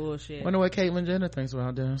that bullshit? Wonder what Caitlyn Jenner thinks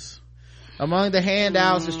about this. Among the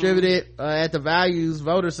handouts distributed at the Values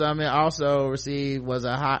Voter Summit also received was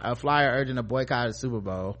a flyer urging a boycott of the Super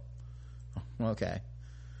Bowl. Okay.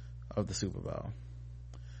 Of the Super Bowl.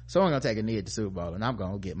 Someone gonna take a knee at the Super Bowl and I'm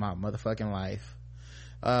gonna get my motherfucking life.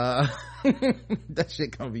 That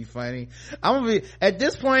shit gonna be funny. At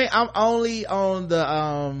this point, I'm only on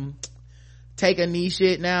the take a knee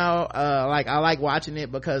shit now. I like watching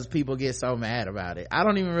it because people get so mad about it.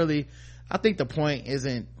 I think the point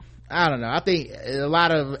isn't, I don't know, I think a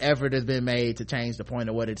lot of effort has been made to change the point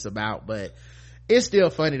of what it's about, but it's still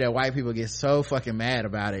funny that white people get so fucking mad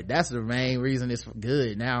about it. That's the main reason it's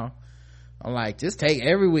good now. I'm like, just take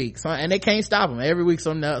every week, and they can't stop them. Every week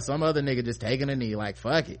some other nigga just taking a knee, like,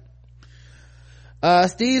 fuck it.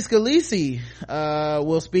 Steve Scalise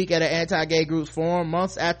will speak at an anti-gay group's forum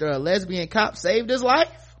months after a lesbian cop saved his life.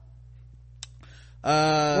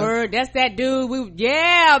 Word, that's that dude.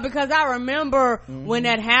 Because I remember when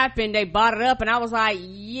that happened, they brought it up and I was like,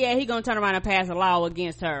 yeah, he gonna turn around and pass a law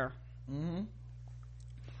against her.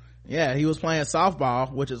 Yeah, he was playing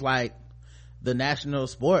softball, which is like the national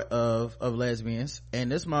sport of lesbians,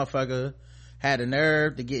 and this motherfucker had the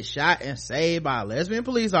nerve to get shot and saved by a lesbian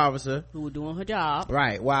police officer who was doing her job,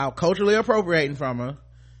 right, while culturally appropriating from her,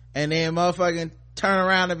 and then motherfucking turn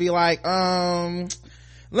around and be like,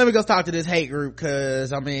 let me go talk to this hate group,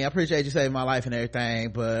 cause I appreciate you saving my life and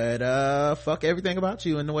everything, but fuck everything about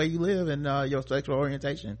you and the way you live and your sexual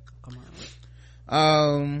orientation. Come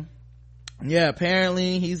on. Yeah,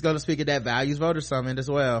 apparently he's gonna speak at that Values Voter Summit as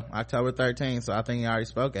well, October 13th, so I think he already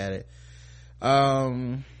spoke at it.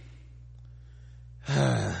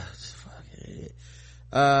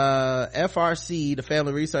 FRC, the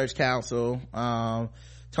Family Research Council,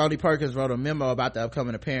 Tony Perkins wrote a memo about the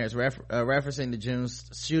upcoming appearance referencing the June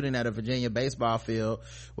shooting at a Virginia baseball field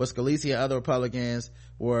where Scalise and other Republicans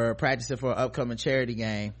were practicing for an upcoming charity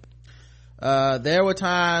game. There were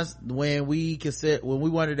times when we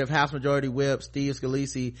wondered if House Majority Whip Steve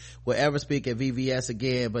Scalise would ever speak at VVS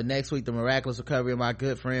again, but next week the miraculous recovery of my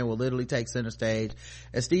good friend will literally take center stage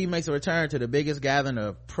as Steve makes a return to the biggest gathering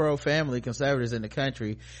of pro-family conservatives in the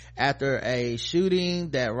country after a shooting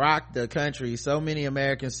that rocked the country. So many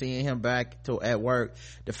Americans seeing him back at work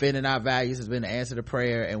defending our values has been the answer to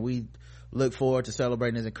prayer, and we look forward to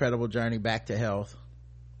celebrating his incredible journey back to health.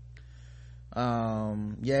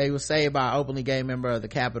 He was saved by an openly gay member of the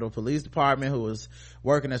Capitol Police Department who was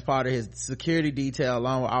working as part of his security detail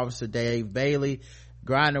along with Officer Dave Bailey.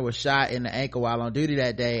 Griner was shot in the ankle while on duty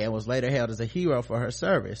that day and was later hailed as a hero for her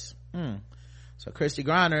service. So Christy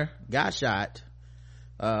Griner got shot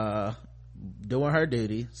doing her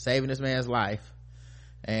duty, saving this man's life,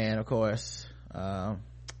 and of course don't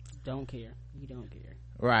care. You don't care,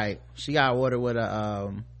 right? She got awarded with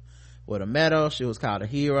a medal. She was called a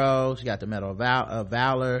hero. She got the Medal of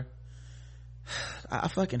Valor. I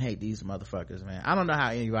fucking hate these motherfuckers, man. I don't know how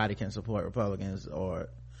anybody can support Republicans, or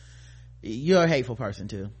you're a hateful person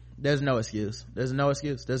too. There's no excuse. There's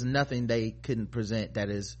nothing they couldn't present that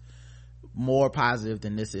is more positive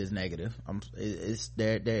than this is negative.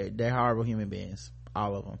 They're horrible human beings,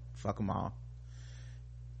 all of them. Fuck them all.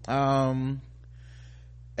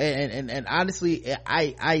 And honestly,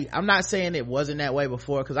 I'm not saying it wasn't that way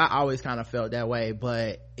before, because I always kind of felt that way,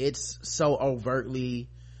 but it's so overtly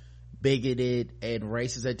bigoted and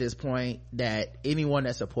racist at this point that anyone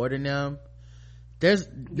that's supporting them, we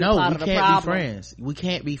can't be friends. We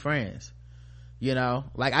can't be friends. You know,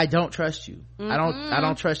 like, I don't trust you. I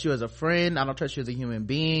don't trust you as a friend. I don't trust you as a human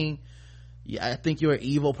being. yeah, I think you're an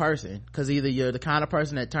evil person, because either you're the kind of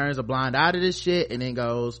person that turns a blind eye to this shit and then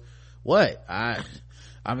goes, what, I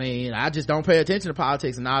mean, I just don't pay attention to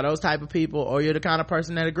politics and all those type of people, or you're the kind of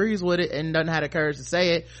person that agrees with it and doesn't have the courage to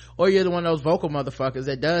say it, or you're the one of those vocal motherfuckers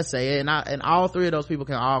that does say it, and all three of those people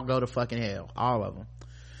can all go to fucking hell, all of them.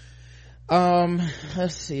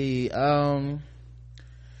 Let's see,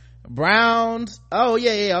 Brown's,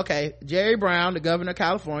 okay, Jerry Brown, the governor of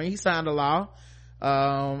California, he signed a law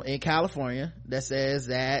in California that says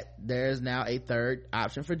that there's now a third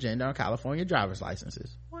option for gender on California driver's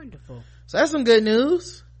licenses. Wonderful. So that's some good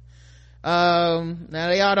news. Now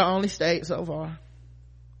they are the only state so far.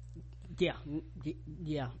 Yeah,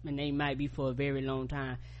 and they might be for a very long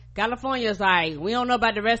time. California's like, we don't know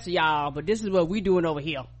about the rest of y'all, but this is what we doing over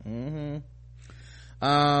here.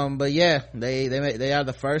 But yeah, they are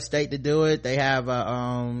the first state to do it. They have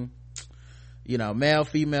male,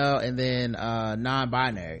 female, and then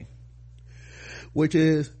non-binary, which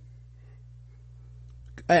is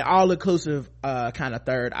an all-inclusive kind of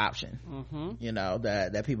third option,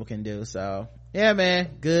 that people can do. So yeah,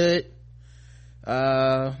 man, good.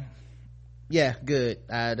 Yeah, good.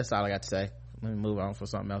 That's all I got to say. Let me move on for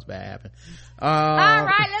something else bad happen. All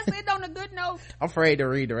right, let's end on a good note. I'm afraid to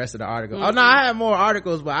read the rest of the article. Oh no, I have more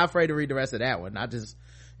articles, but I'm afraid to read the rest of that one. I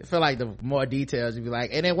feel like the more details you'd be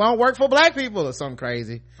like, and it won't work for black people or something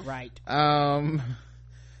crazy. Right.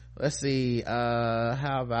 Let's see,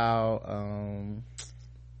 how about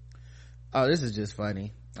this is just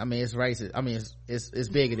funny. I mean, it's racist. I mean, it's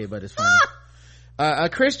bigoted, but it's funny. A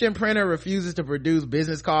Christian printer refuses to produce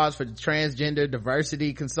business cards for transgender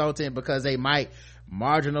diversity consultant because they might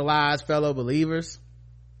marginalize fellow believers.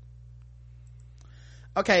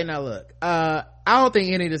 Okay, now look, I don't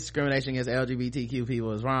think any discrimination against LGBTQ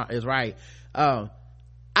people is right. I'm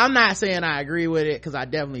not saying I agree with it, because I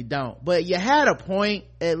definitely don't, but you had a point,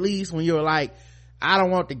 at least, when you were like, I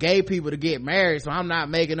don't want the gay people to get married, so I'm not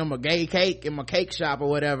making them a gay cake in my cake shop or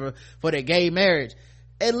whatever for their gay marriage.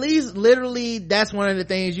 At least literally that's one of the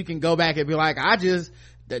things you can go back and be like,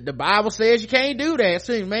 the Bible says you can't do that. It's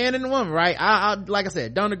a man and a woman, right? I like I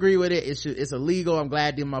said, don't agree with it. It's illegal. I'm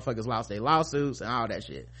glad these motherfuckers lost their lawsuits and all that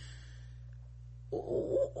shit.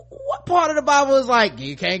 What part of the Bible is like,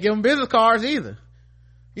 you can't give them business cards either?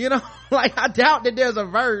 Like, I doubt that there's a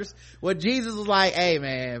verse where Jesus was like, hey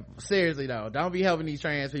man, seriously though, don't be helping these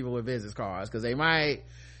trans people with business cards, because they might,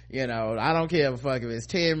 I don't care if it's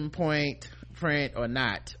 10-point print or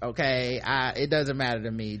not, okay? It doesn't matter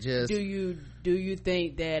to me. Just do you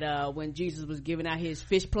think that when Jesus was giving out his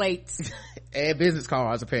fish plates and business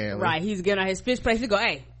cards, apparently, right, he's giving out his fish plates, he go,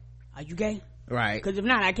 hey, are you gay? Right, because if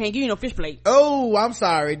not, I can't give you no fish plate. Oh, I'm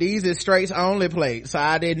sorry, these are straights only plates, so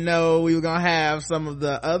I didn't know we were gonna have some of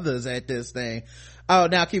the others at this thing. Oh,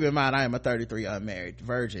 now keep in mind, I am a 33 unmarried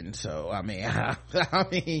virgin, so I mean, I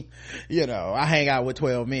hang out with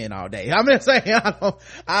 12 men all day. I'm just saying,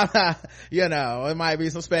 it might be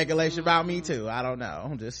some speculation about me too. I don't know.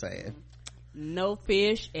 I'm just saying. No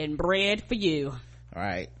fish and bread for you. All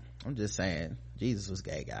right. I'm just saying, Jesus was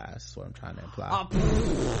gay, guys. That's what I'm trying to imply.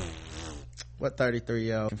 What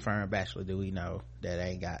 33-year-old confirmed bachelor do we know that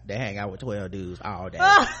hang out with 12 dudes all day?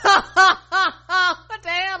 What the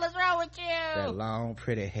hell is wrong with you? That long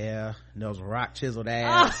pretty hair, those rock chiseled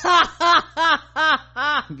ass.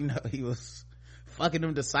 He was fucking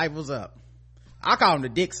them disciples up. I call them the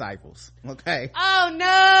Dicksciples. Okay. Oh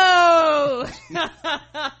no.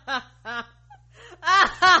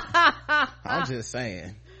 I'm just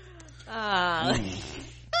saying. Oh,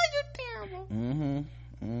 you're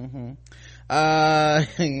terrible.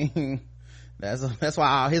 That's why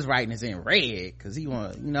all his writing is in red, because he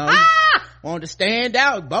wanted to stand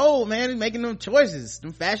out, bold, man. He's making them choices,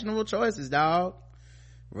 them fashionable choices, dog.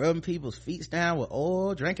 Rubbing people's feet down with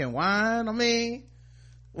oil, drinking wine. I mean,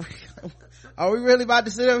 are we really about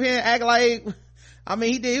to sit up here and act like,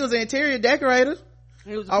 he was an interior decorator.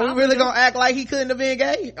 Are we really gonna act like he couldn't have been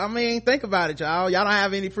gay? I mean, think about it, y'all don't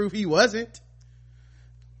have any proof he wasn't.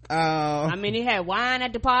 He had wine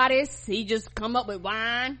at the parties. He just come up with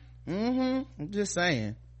wine. I'm just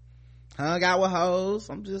saying, hung out with hoes.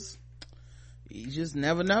 You just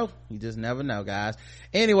never know. You just never know, guys.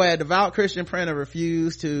 Anyway, a devout Christian printer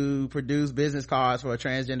refused to produce business cards for a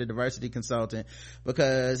transgender diversity consultant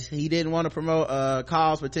because he didn't want to promote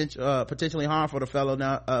cause potentially harmful to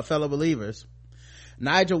fellow believers.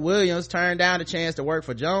 Nigel Williams turned down the chance to work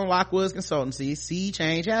for Joan Lockwood's consultancy, See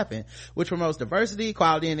Change Happen, which promotes diversity,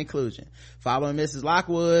 equality, and inclusion. Following Mrs.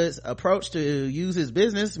 Lockwood's approach to use his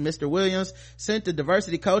business, Mr. Williams sent the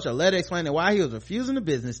diversity coach a letter explaining why he was refusing the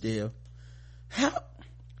business deal.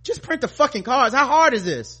 Just print the fucking cards. How hard is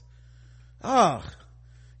this? Oh,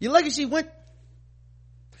 You lucky she went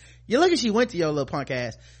to your little punk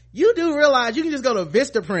ass. You do realize you can just go to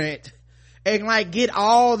Vistaprint and like get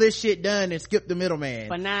all this shit done and skip the middleman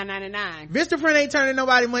for $9.99. Vistaprint ain't turning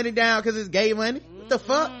nobody money down because it's gay money. What the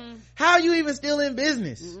fuck? How are you even still in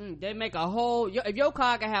business? They make a whole, if your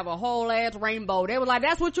car can have a whole ass rainbow, they were like,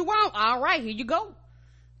 that's what you want, all right, here you go.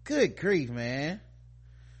 Good grief, man.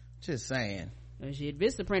 Just saying. And shit,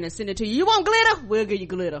 Vistaprint and send it to you. You want glitter? We'll give you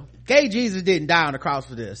glitter. Gay Jesus didn't die on the cross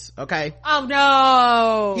for this, okay? Oh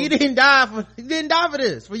no, he didn't die for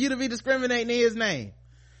this, for you to be discriminating in his name.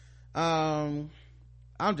 I'm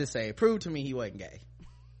just saying, prove to me he wasn't gay.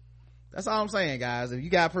 That's all I'm saying, guys. If you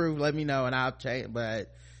got proof, let me know and I'll change.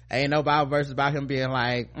 But ain't no Bible verses about him being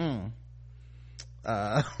like,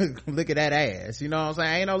 look at that ass. You know what I'm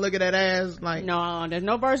saying? Ain't no look at that ass. Like, no, there's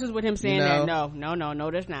no verses with him saying that.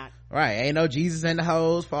 No, there's not. Right. Ain't no Jesus in the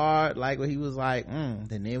hose part. Like when he was like, and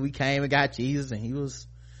then we came and got Jesus and he was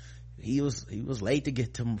late to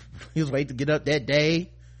get to, he was late to get up that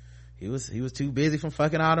day. He was too busy from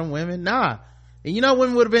fucking all them women. Nah. And you know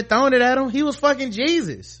women would have been throwing it at him. He was fucking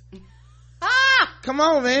Jesus. Come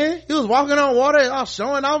on, man. He was walking on water, all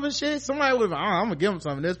showing off and shit. Somebody would have, I'm gonna give him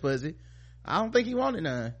some of this pussy. I don't think he wanted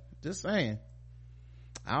none. Just saying.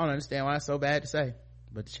 I don't understand why it's so bad to say,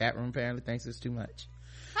 but the chat room apparently thinks it's too much.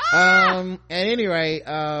 At any rate,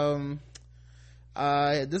 this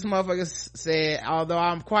motherfucker said, although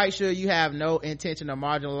I'm quite sure you have no intention of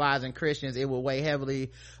marginalizing Christians, it will weigh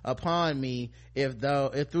heavily upon me if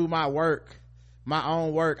through my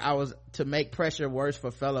own work, I was to make pressure worse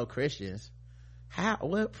for fellow Christians.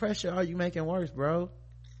 What pressure are you making worse, bro?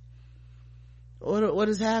 What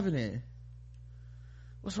is happening?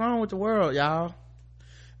 What's wrong with the world, y'all?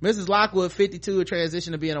 Mrs. Lockwood, 52,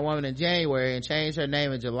 transitioned to being a woman in January and changed her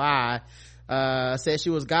name in July. Said she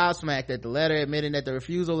was gobsmacked at the letter, admitting that the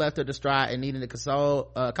refusal left her distraught and needing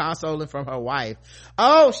consoling from her wife.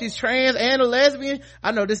 Oh, she's trans and a lesbian?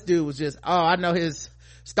 I know this dude was just, I know his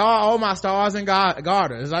all my stars and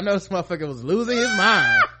garters. I know this motherfucker was losing his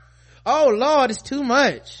mind. Oh Lord, it's too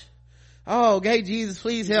much. Oh, gay Jesus,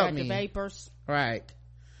 please help me. The vapors. Right.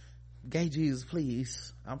 Gay Jesus,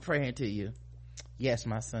 please. I'm praying to you. Yes,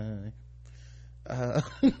 my son. The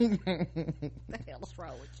hell's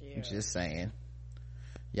wrong with you? I'm just saying.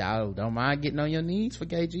 Y'all don't mind getting on your knees for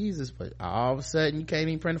gay Jesus, but all of a sudden you can't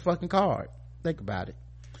even print a fucking card. Think about it.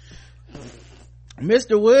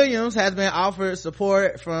 Mr. Williams has been offered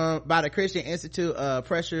support by the Christian Institute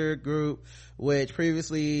pressure group, which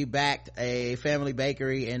previously backed a family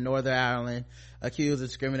bakery in Northern Ireland accused of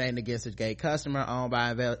discriminating against a gay customer owned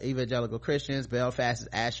by evangelical Christians. Belfast's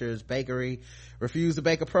Asher's Bakery refused to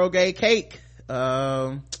bake a pro-gay cake,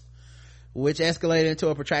 which escalated into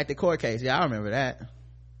a protracted court case. Yeah, I remember that.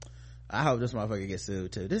 I hope this motherfucker gets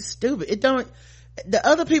sued too. This is stupid. The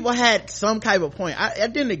other people had some type of point. I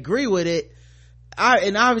didn't agree with it.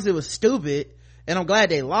 And obviously it was stupid, and I'm glad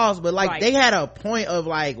they lost, but like, right. They had a point of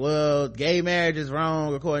like, well, gay marriage is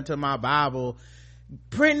wrong according to my Bible.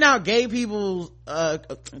 Printing out gay people's a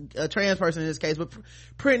trans person in this case, but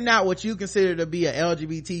printing out what you consider to be a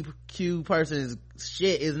LGBTQ person's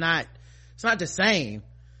shit is not, it's not the same.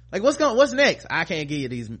 Like, what's next? I can't give you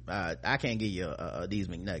these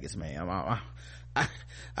McNuggets, man.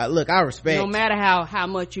 Look, I respect. No matter how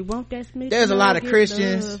much you want that McNugget. There's a lot of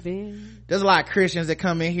Christians. There's a lot of Christians that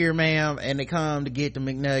come in here, ma'am, and they come to get the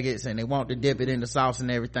McNuggets and they want to dip it in the sauce and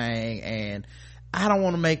everything. And I don't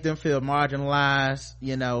want to make them feel marginalized,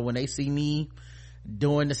 when they see me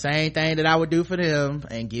doing the same thing that I would do for them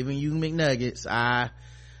and giving you McNuggets.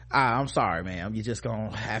 I'm sorry, ma'am. You're just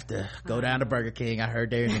gonna have to go down to Burger King. I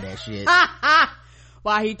heard they're into that shit.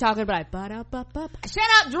 While he talking about shut up,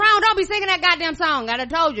 Jerome, don't be singing that goddamn song. I done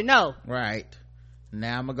told you no. Right.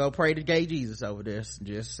 Now I'm gonna go pray to gay Jesus over this and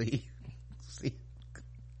just see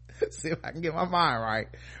if I can get my mind right,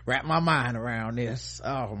 wrap my mind around this.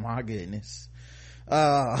 Oh my goodness.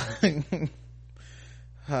 But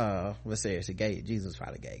seriously, gay Jesus is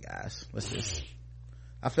probably gay, guys.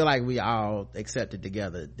 I feel like we all accept it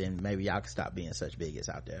together, then maybe y'all can stop being such bigots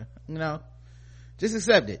out there. Just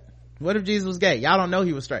accept it. What if Jesus was gay? Y'all don't know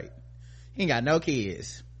he was straight. He ain't got no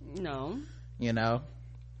kids. No.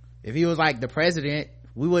 If he was like the president,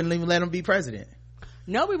 we wouldn't even let him be president.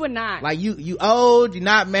 No, we would not. Like, you old, you're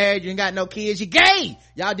not married, you ain't got no kids, you gay.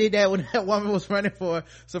 Y'all did that when that woman was running for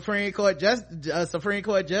Supreme Court judge. It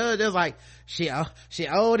was like, she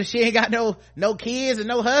old and she ain't got no kids and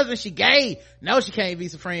no husband, she gay. No, she can't be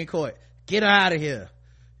Supreme Court. Get her out of here.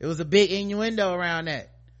 It was a big innuendo around that.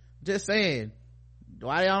 Just saying.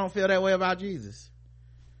 Why y'all don't feel that way about Jesus?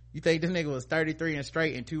 You think this nigga was 33 and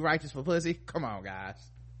straight and too righteous for pussy? Come on, guys.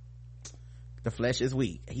 The flesh is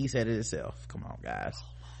weak. He said it himself. Come on, guys. Oh,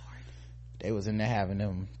 Lord. They was in there having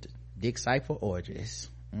them Dicksciples orgies.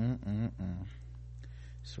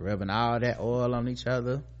 Just rubbing all that oil on each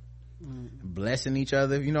other, blessing each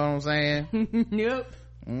other, you know what I'm saying? Yep.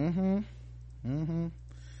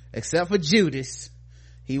 Except for Judas,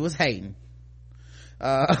 he was hating.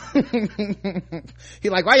 He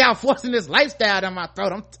like, why y'all forcing this lifestyle down my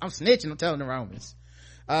throat? I'm snitching. I'm telling the Romans.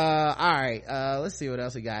 All right, let's see what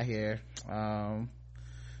else we got here. I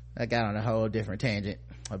got on a whole different tangent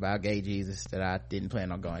about gay Jesus that I didn't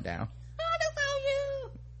plan on going down.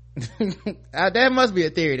 That must be a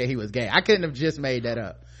theory that he was gay. I couldn't have just made that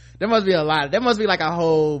up. There must be like a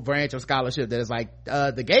whole branch of scholarship that is like,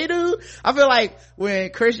 the gay dude. I feel like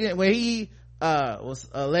when he was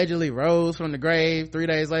allegedly rose from the grave 3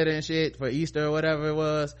 days later and shit for Easter or whatever it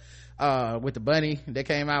was, with the bunny that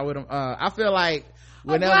came out with him, I feel like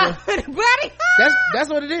whenever that's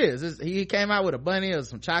what it is. He came out with a bunny or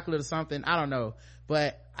some chocolate or something, I don't know,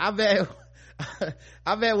 but I bet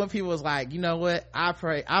when people was like, you know what, I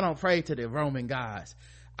don't pray to the Roman gods,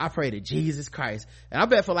 I pray to Jesus Christ. And I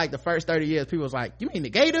bet for like the first 30 years people was like, you mean the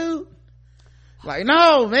gay dude? Like,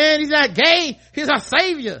 no man, he's not gay, he's our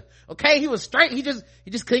savior. Okay, he was straight, he just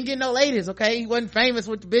couldn't get no ladies. Okay, he wasn't famous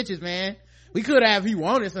with the bitches, man. We could have if he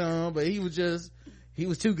wanted some, but he was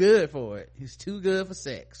too good for it. He's too good for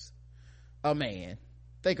sex. A man,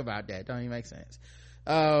 think about that, don't even make sense.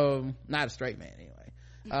 Not a straight man anyway.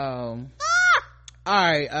 All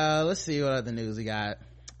right, let's see what other news we got.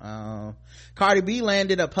 Cardi B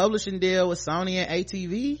landed a publishing deal with Sony and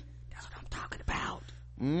ATV. That's what I'm talking about.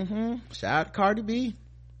 Shout out to Cardi B.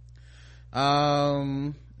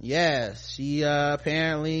 Yes, she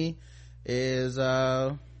apparently is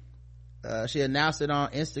she announced it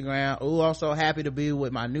on Instagram. Oh, I'm so happy to be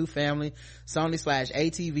with my new family.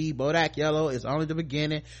 Sony/ATV Bodak Yellow is only the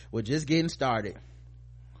beginning. We're just getting started.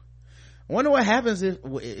 I wonder what happens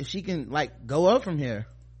if she can like go up from here,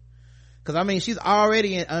 because I mean she's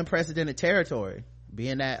already in unprecedented territory,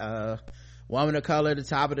 being that woman of color at the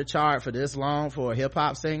top of the chart for this long for a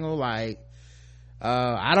hip-hop single. Like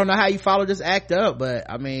I don't know how you follow this act up, but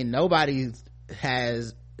I mean nobody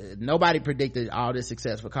predicted all this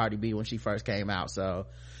success for Cardi B when she first came out, so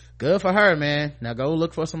good for her, man. Now go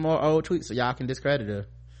look for some more old tweets so y'all can discredit her,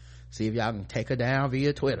 see if y'all can take her down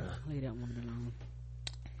via Twitter. Leave that woman alone.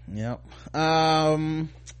 Yep.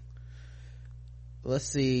 Let's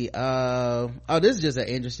see. This is just an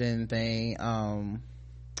interesting thing.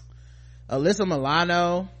 Alyssa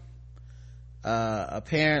Milano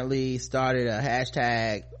apparently started a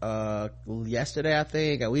hashtag yesterday, I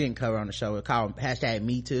think. We didn't cover on the show. It's called hashtag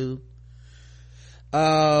Me Too.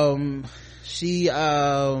 She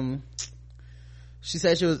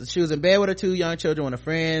said she was in bed with her 2 young children when a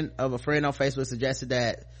friend on Facebook suggested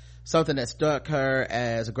that something that struck her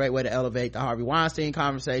as a great way to elevate the Harvey Weinstein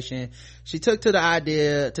conversation. She took to the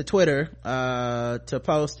idea to Twitter, to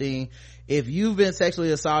posting, if you've been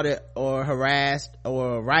sexually assaulted or harassed,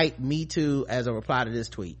 or write Me Too as a reply to this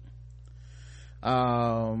tweet.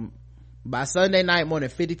 By Sunday night, more than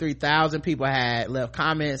 53,000 people had left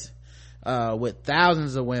comments, with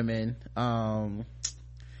thousands of women,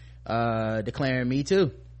 declaring Me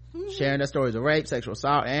Too, sharing their stories of rape, sexual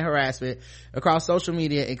assault, and harassment across social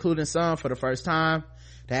media, including some for the first time.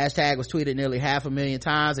 The hashtag was tweeted nearly 500,000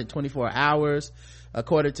 times in 24 hours.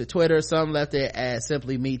 According to Twitter, some left it as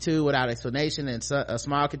simply Me Too without explanation, and a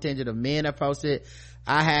small contingent of men have posted,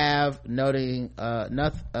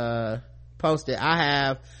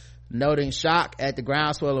 noting shock at the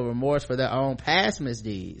groundswell of remorse for their own past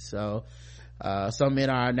misdeeds. So some men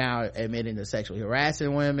are now admitting to sexually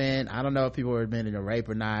harassing women. I don't know if people are admitting to rape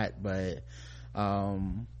or not, but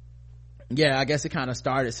yeah, I guess it kind of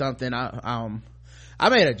started something. I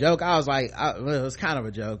made a joke. I was like, it was kind of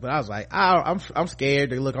a joke, but I was like, I'm scared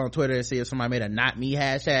to look on Twitter and see if somebody made a not me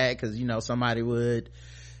hashtag, because you know somebody would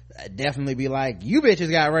definitely be like, you bitches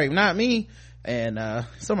got raped, not me. And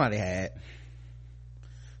somebody had,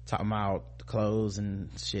 talking about the clothes and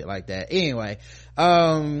shit like that. Anyway,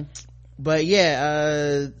 but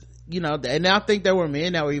yeah, you know, and I think there were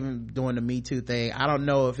men that were even doing the Me Too thing. I don't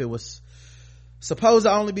know if it was supposed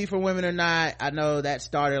to only be for women or not. I know that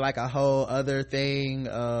started like a whole other thing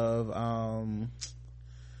of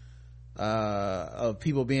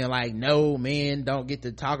people being like, no, men don't get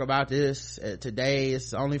to talk about this today,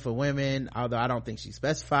 it's only for women, although I don't think she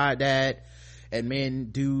specified that. And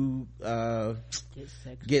men do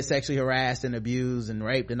get sexually harassed and abused and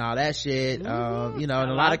raped and all that shit, you know, in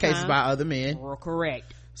a lot of cases by other men.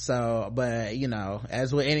 Correct. So, but you know,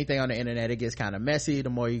 as with anything on the internet, it gets kind of messy the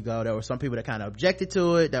more you go. There were some people that kind of objected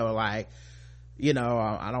to it, that were like, you know,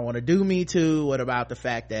 I don't want to do Me Too. What about the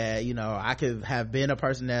fact that, you know, I could have been a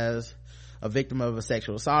person that's a victim of a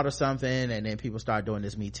sexual assault or something, and then people start doing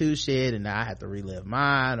this Me Too shit, and now I have to relive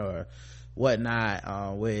mine or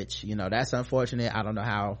whatnot, which, you know, that's unfortunate. I don't know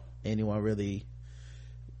how anyone really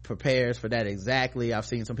prepares for that exactly. I've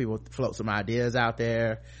seen some people float some ideas out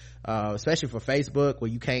there, especially for Facebook, where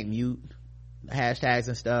you can't mute hashtags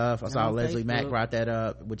and stuff. I saw Leslie Mack brought that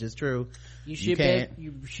up, which is true. You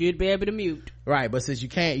should be able to mute, right? But since you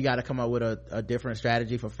can't, you got to come up with a different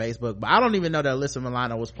strategy for Facebook. But I don't even know that Alyssa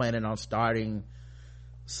Milano was planning on starting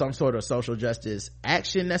some sort of social justice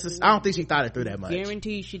action. I don't think she thought it through that much.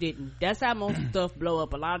 Guarantee she didn't. That's how most stuff blow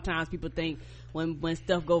up. A lot of times people think when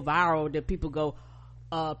stuff go viral that people go,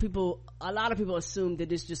 a lot of people assume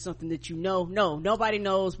that it's just something that, you know. No, nobody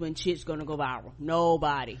knows when shit's gonna go viral.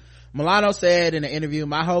 Nobody. Milano said in the interview,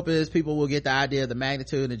 my hope is people will get the idea of the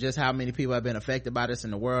magnitude and just how many people have been affected by this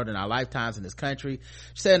in the world in our lifetimes in this country.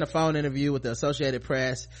 She said in a phone interview with the Associated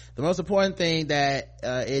Press, the most important thing that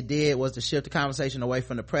it did was to shift the conversation away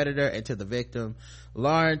from the predator and to the victim.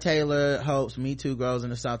 Lauren Taylor hopes Me Too grows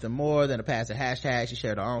into something more than a passive hashtag. She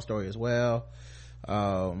shared her own story as well,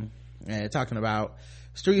 and talking about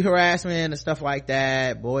street harassment and stuff like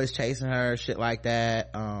that, boys chasing her, shit like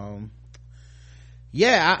that.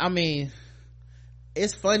 Yeah, I mean,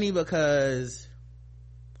 it's funny because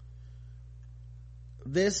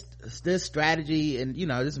this strategy, and you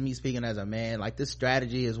know, this is me speaking as a man, like this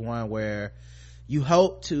strategy is one where you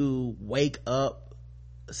hope to wake up,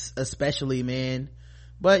 especially men,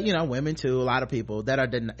 but you know, women too, a lot of people that are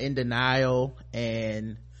in denial,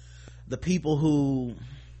 and the people who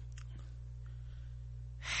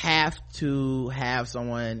have to have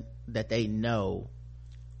someone that they know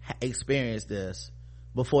experience this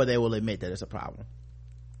before they will admit that it's a problem.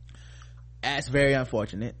 That's very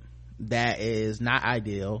unfortunate. That is not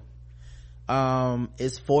ideal.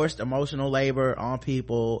 It's forced emotional labor on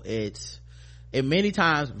people. It many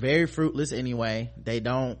times very fruitless anyway. They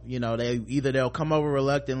don't, you know, they'll come over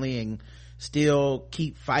reluctantly and still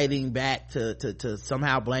keep fighting back to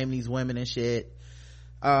somehow blame these women and shit.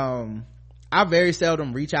 I very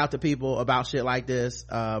seldom reach out to people about shit like this,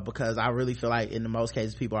 because I really feel like in the most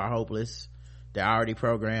cases people are hopeless. They're already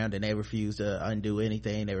programmed and they refuse to undo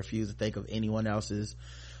anything. They refuse to think of anyone else's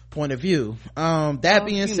point of view. That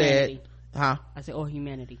being said, I said, or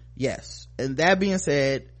humanity. Yes. And that being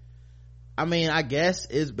said, I mean, I guess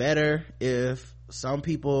it's better if some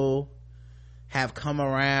people have come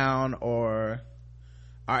around or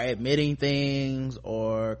are admitting things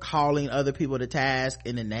or calling other people to task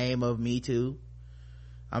in the name of Me Too.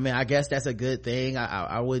 I mean, I guess that's a good thing.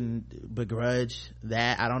 I wouldn't begrudge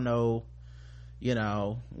that. I don't know, you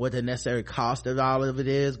know, what the necessary cost of all of it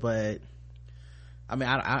is, but I mean,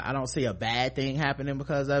 I don't see a bad thing happening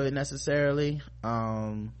because of it necessarily.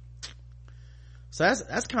 So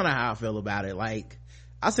that's kind of how I feel about it. Like,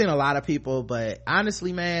 I've seen a lot of people, but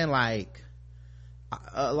honestly, man, like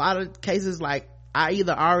a lot of cases, like I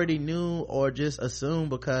either already knew or just assumed,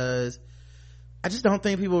 because I just don't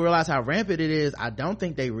think people realize how rampant it is. I don't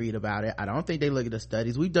think they read about it. I don't think they look at the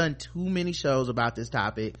studies. We've done too many shows about this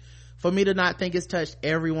topic for me to not think it's touched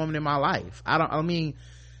every woman in my life. And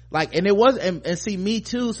it was, and see, Me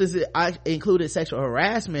Too, since I included sexual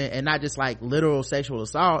harassment and not just like literal sexual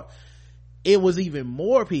assault, it was even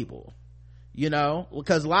more people, you know,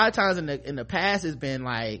 because a lot of times in the past it's been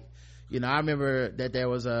like, you know, I remember that there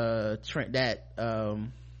was a trend that what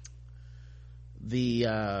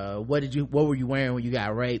were you wearing when you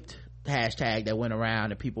got raped hashtag that went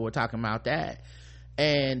around, and people were talking about that,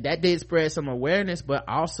 and that did spread some awareness. But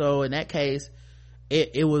also in that case,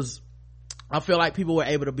 it was, I feel like people were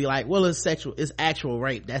able to be like, well, it's actual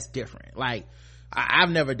rape, that's different. Like I've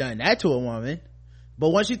never done that to a woman, but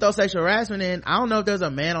once you throw sexual harassment in, I don't know if there's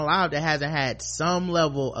a man alive that hasn't had some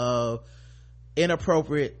level of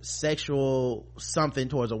inappropriate sexual something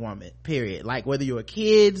towards a woman, period. Like whether you're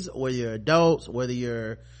kids, whether you're adults, whether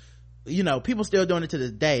you're, you know, people still doing it to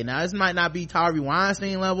this day. Now this might not be Harvey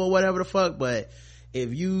Weinstein level or whatever the fuck, but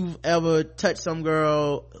if you've ever touched some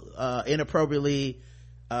girl inappropriately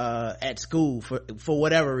at school for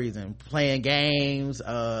whatever reason, playing games,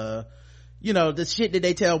 you know, the shit that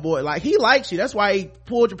they tell boy, like he likes you, that's why he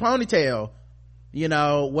pulled your ponytail, you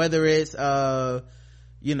know, whether it's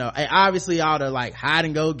you know, and obviously all the like hide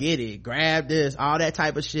and go get it, grab this, all that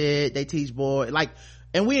type of shit they teach boys, like,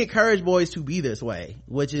 and we encourage boys to be this way,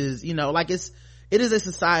 which is, you know, like it is a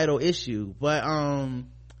societal issue. But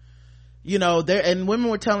you know, and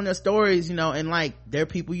women were telling their stories, you know, and like they're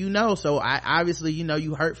people, you know, so I obviously, you know,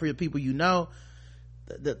 you hurt for your people, you know.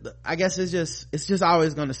 I guess it's just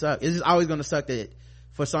always gonna suck. It's just always gonna suck that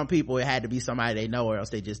for some people it had to be somebody they know, or else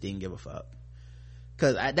they just didn't give a fuck.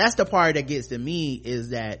 Because that's the part that gets to me, is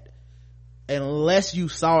that unless you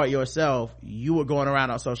saw it yourself, you were going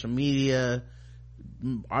around on social media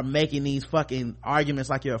are making these fucking arguments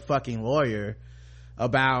like you're a fucking lawyer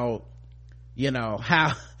about, you know,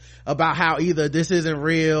 how about how either this isn't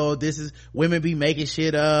real, this is women be making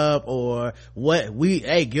shit up, or what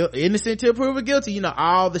innocent till proven guilty, you know,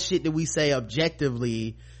 all the shit that we say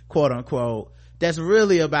objectively, quote unquote, that's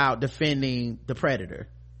really about defending the predator.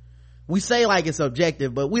 We say like it's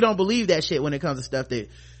objective, but we don't believe that shit when it comes to stuff that,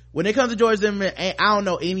 when it comes to George Zimmerman, I don't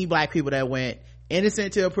know any black people that went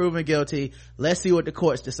innocent till proven guilty, let's see what the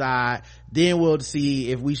courts decide, then we'll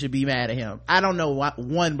see if we should be mad at him. I don't know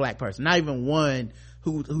one black person, not even one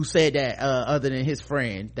who said that, other than his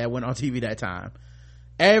friend that went on TV that time.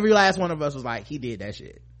 Every last one of us was like, he did that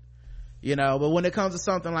shit, you know. But when it comes to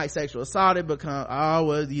something like sexual assault, it becomes, oh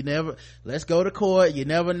well, let's go to court, you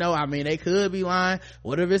never know, I mean, they could be lying,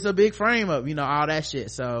 what if it's a big frame up, you know, all that shit.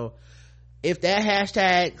 So if that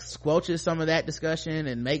hashtag squelches some of that discussion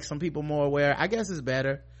and makes some people more aware, I guess it's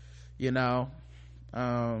better, you know.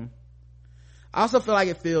 I also feel like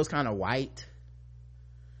it feels kind of white,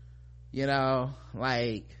 you know,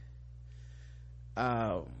 like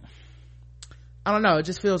I don't know, it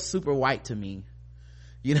just feels super white to me,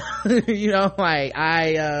 you know. You know, like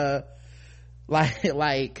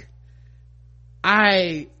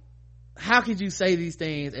how could you say these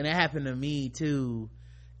things and it happened to me too,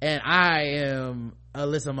 and I am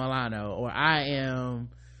Alyssa Milano, or I am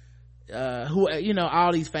who, you know,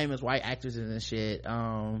 all these famous white actresses and shit.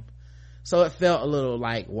 So it felt a little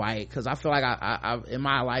like white, because I feel like I in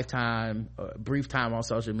my lifetime, brief time on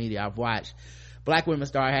social media, I've watched black women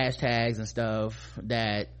start hashtags and stuff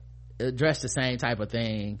that address the same type of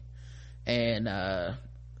thing, and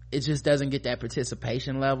it just doesn't get that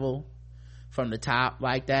participation level from the top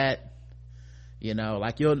like that. You know,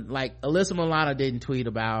 like Alyssa Milano didn't tweet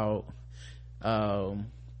about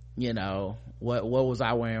you know, what was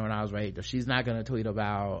I wearing when I was raped, or she's not gonna tweet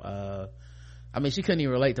about I mean, she couldn't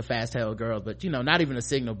even relate to Fast Tail Girls, but you know, not even a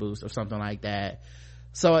signal boost or something like that.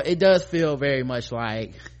 So it does feel very much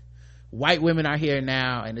like white women are here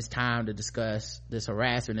now and it's time to discuss this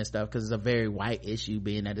harassment and stuff, because it's a very white issue,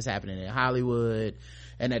 being that it's happening in Hollywood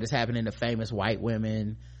and that it's happening to famous white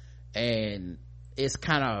women. And it's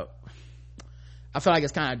kind of, I feel like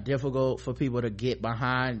it's kind of difficult for people to get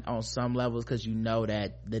behind on some levels, because you know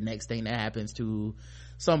that the next thing that happens to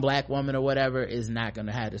some black woman or whatever is not going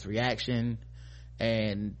to have this reaction,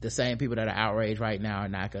 and the same people that are outraged right now are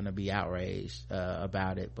not going to be outraged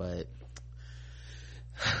about it. But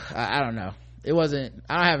I don't know, it wasn't,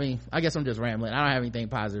 I don't have any, I guess I'm just rambling, I don't have anything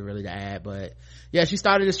positive really to add. But yeah, she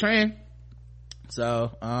started this trend.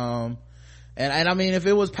 So and I mean, if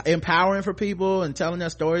it was empowering for people and telling their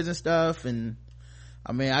stories and stuff, and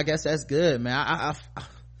I mean, I guess that's good, man.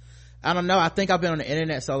 I don't know, I think I've been on the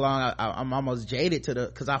internet so long, I'm almost jaded to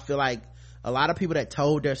because I feel like a lot of people that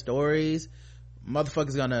told their stories,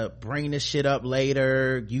 motherfuckers gonna bring this shit up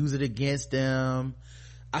later, use it against them.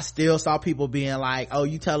 I still saw people being like, oh,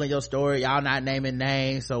 you telling your story, y'all not naming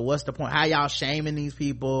names, so what's the point, how y'all shaming these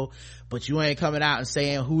people, but you ain't coming out and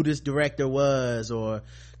saying who this director was, or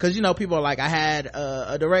because you know, people are like, I had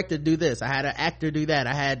a director do this, I had an actor do that,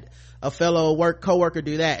 I had a fellow co-worker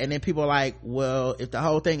do that. And then people are like, well, if the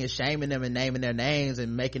whole thing is shaming them and naming their names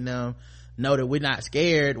and making them know that we're not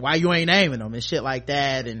scared, why you ain't naming them and shit like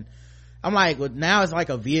that? And I'm like, well, now it's like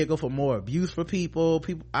a vehicle for more abuse for people.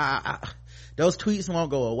 Those tweets won't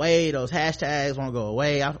go away, those hashtags won't go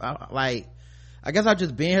away. I guess I've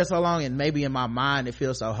just been here so long, and maybe in my mind it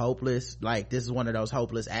feels so hopeless, like this is one of those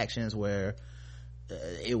hopeless actions where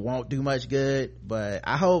it won't do much good. But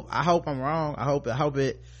I hope I'm wrong. I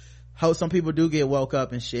hope some people do get woke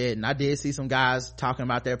up and shit. And I did see some guys talking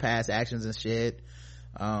about their past actions and shit.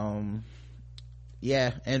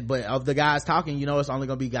 Yeah, but of the guys talking, you know, it's only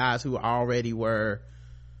gonna be guys who already were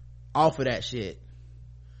off of that shit,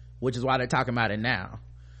 which is why they're talking about it now.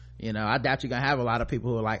 You know, I doubt you're gonna have a lot of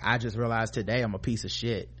people who are like, I just realized today I'm a piece of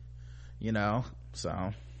shit, you know.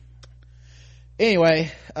 So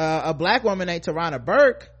anyway, a black woman named Tarana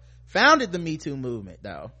Burke founded the Me Too movement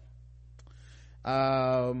though,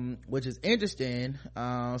 which is interesting,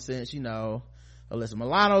 since, you know, Alyssa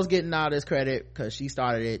Milano's getting all this credit because she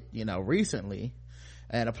started it, you know, recently,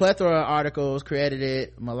 and a plethora of articles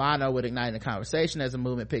credited Milano with igniting the conversation as the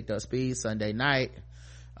movement picked up speed Sunday night.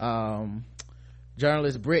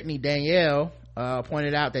 Journalist Brittany Danielle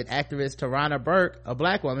pointed out that activist Tarana Burke, a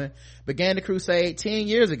black woman, began the crusade 10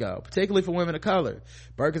 years ago, particularly for women of color.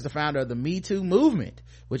 Burke is the founder of the Me Too movement,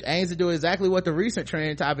 which aims to do exactly what the recent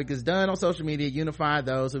trend topic has done on social media, unifying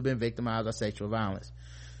those who've been victimized by sexual violence.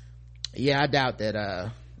 Yeah, I doubt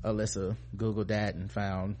that Alyssa Googled that and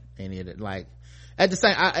found any of it. Like, at the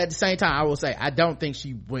same time, I will say I don't think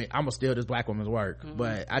she went, I'm gonna steal this black woman's work,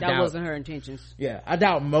 but I doubt that wasn't her intentions. Yeah, I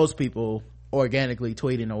doubt most people organically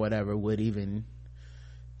tweeting or whatever would even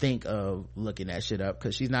think of looking that shit up,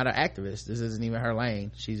 because she's not an activist. This isn't even her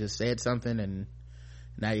lane. She just said something and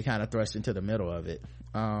now you kind of thrust into the middle of it.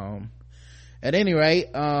 At any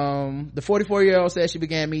rate, the 44-year-old said she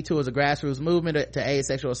began Me Too as a grassroots movement to aid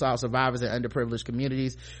sexual assault survivors in underprivileged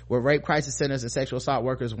communities where rape crisis centers and sexual assault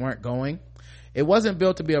workers weren't going. It wasn't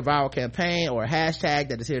built to be a viral campaign or a hashtag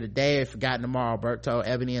that is here today and forgotten tomorrow, Burke told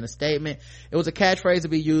Ebony in a statement. It was a catchphrase to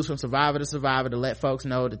be used from survivor to survivor to let folks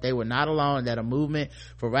know that they were not alone and that a movement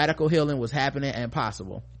for radical healing was happening and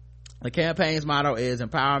possible. The campaign's motto is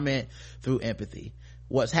empowerment through empathy.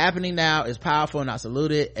 What's happening now is powerful and I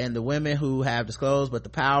salute it, and the women who have disclosed, but the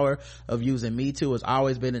power of using Me Too has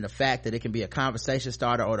always been in the fact that it can be a conversation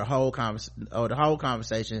starter or the whole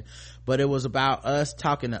conversation, but it was about us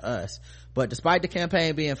talking to us. But despite the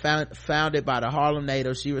campaign being founded by the Harlem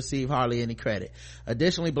natives, she received hardly any credit.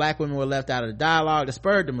 Additionally, black women were left out of the dialogue that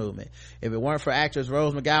spurred the movement. If it weren't for actress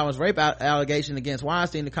Rose McGowan's rape allegation against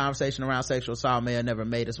Weinstein, the conversation around sexual assault may have never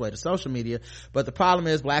made its way to social media. But the problem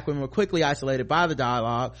is black women were quickly isolated by the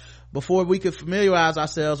dialogue before we could familiarize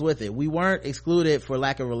ourselves with it. We weren't excluded for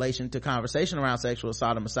lack of relation to conversation around sexual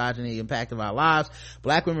assault and misogyny impact of our lives.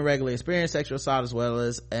 Black women regularly experience sexual assault as well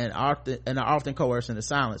as and are often coerced into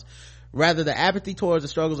silence. Rather, the apathy towards the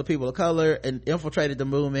struggles of people of color infiltrated the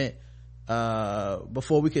movement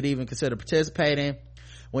before we could even consider participating.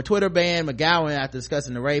 When Twitter banned McGowan after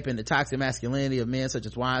discussing the rape and the toxic masculinity of men such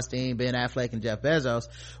as Weinstein, Ben Affleck, and Jeff Bezos,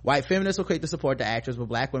 white feminists were quick to support the actress, but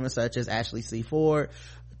black women such as Ashley C. Ford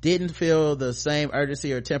didn't feel the same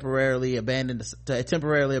urgency or temporarily abandoned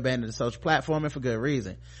the social platform, and for good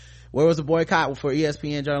reason. Where was the boycott for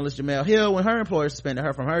ESPN journalist Jemele Hill when her employer suspended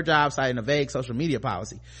her from her job, citing a vague social media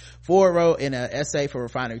policy? Ford wrote in an essay for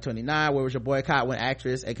Refinery 29, where was your boycott when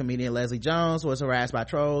actress and comedian Leslie Jones was harassed by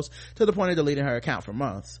trolls to the point of deleting her account for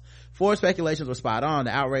months? Ford's speculations were spot on.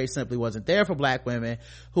 The outrage simply wasn't there for black women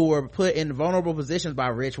who were put in vulnerable positions by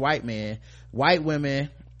rich white men. White women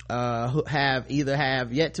who have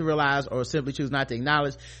yet to realize or simply choose not to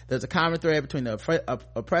acknowledge there's a common thread between the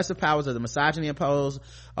oppressive powers of the misogyny imposed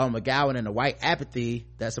on McGowan and the white apathy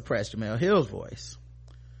that suppressed Jemele Hill's voice.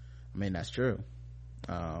 I mean, that's true.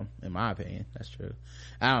 In my opinion, that's true.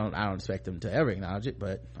 I don't expect them to ever acknowledge it,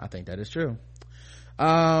 but I think that is true.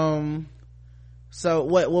 So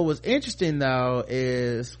what was interesting though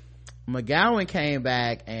is McGowan came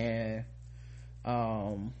back and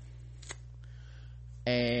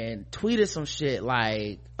tweeted some shit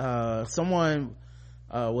like someone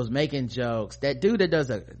was making jokes. That dude that does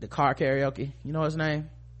the car karaoke, you know his name?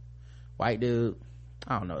 White dude,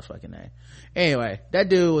 I don't know his fucking name. Anyway, that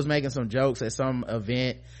dude was making some jokes at some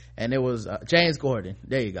event, and it was James Gordon,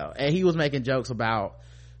 there you go, and he was making jokes about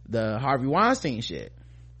the Harvey Weinstein shit,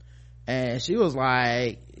 and she was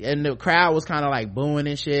like, and the crowd was kind of like booing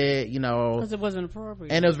and shit, you know, because it wasn't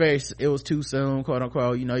appropriate, and it was too soon, quote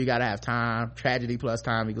unquote. You know, you gotta have time. Tragedy plus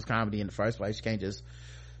time equals comedy in the first place. You can't just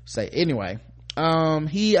say. Anyway,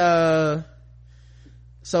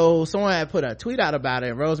 so someone had put a tweet out about it,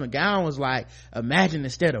 and Rose McGowan was like, imagine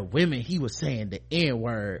instead of women he was saying the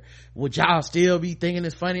N-word, would y'all still be thinking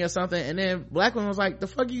it's funny or something? And then black women was like, the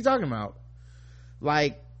fuck are you talking about?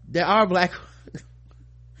 Like, there are black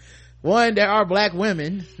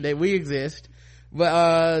women that we exist,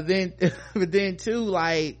 but then two,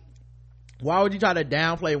 like, why would you try to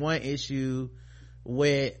downplay one issue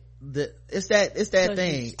with it's that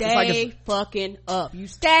thing. You stay fucking up. You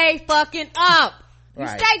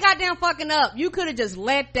Right. stay goddamn fucking up. You could have just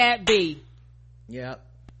let that be. Yep.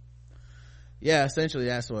 Yeah, essentially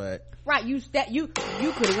that's what. Right, you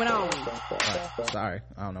could have went on. Sorry,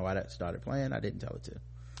 I don't know why that started playing. I didn't tell it to.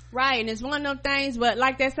 Right, and it's one of them things, but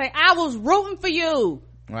like they say, I was rooting for you.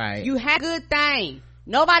 Right. You had a good thing.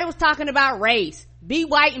 Nobody was talking about race. Be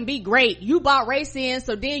white and be great. You brought race in,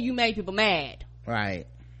 so then you made people mad. Right.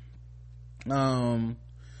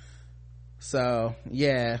 So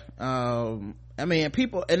yeah. I mean,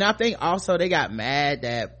 people, and I think also they got mad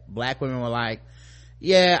that black women were like,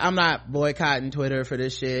 yeah, I'm not boycotting Twitter for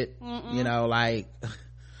this shit. You know, like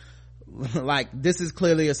this is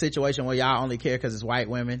clearly a situation where y'all only care because it's white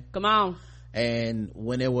women. Come on. And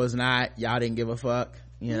when it was not, y'all didn't give a fuck.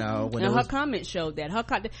 you know, when and her comments showed that.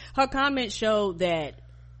 Her comments showed that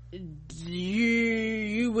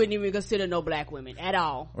you wouldn't even consider no black women at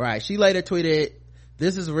all. Right. She later tweeted,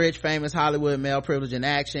 "This is rich, famous Hollywood male privilege in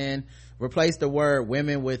action. Replace the word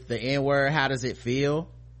women with the N-word. How does it feel?"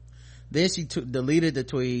 Then she deleted the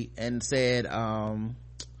tweet and said,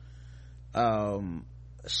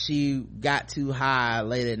 she got too high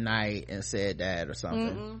late at night and said that or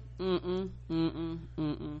something.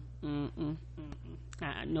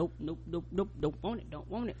 Nope, don't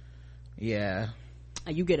want it. Yeah.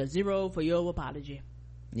 You get a 0 for your apology.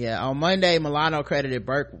 Yeah, on Monday, Milano credited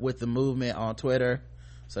Burke with the movement on Twitter,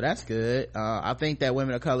 so that's good. I think that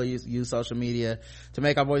women of color use social media to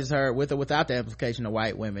make our voices heard with or without the implication of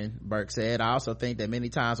white women, Burke said. I also think that many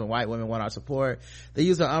times when white women want our support, they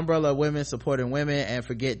use the umbrella of women supporting women and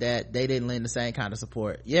forget that they didn't lend the same kind of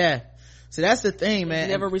support. Yeah. So that's the thing, man.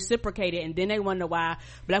 Never reciprocated, and then they wonder why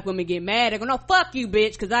black women get mad. They go, "No, fuck you,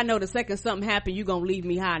 bitch, because I know the second something happen, you gonna leave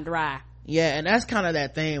me high and dry." Yeah, and that's kind of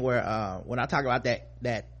that thing where when I talk about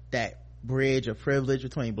that bridge of privilege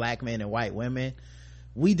between black men and white women,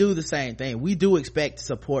 we do the same thing. We do expect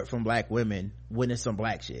support from black women when it's some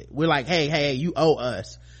black shit. We're like, hey, you owe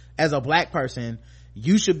us. As a black person,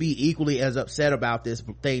 you should be equally as upset about this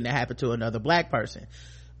thing that happened to another black person.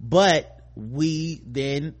 But we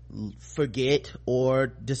then forget or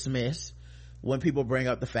dismiss when people bring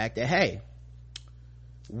up the fact that, hey,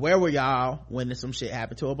 where were y'all when some shit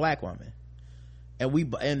happened to a black woman?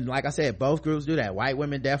 And like I said, both groups do that. White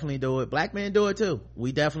women definitely do it. Black men do it too.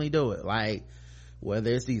 We definitely do it. Like,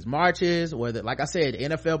 whether it's these marches, whether, like I said,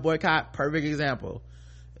 NFL boycott, perfect example.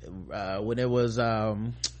 When it was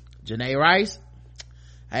Janae Rice,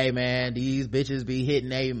 hey man, these bitches be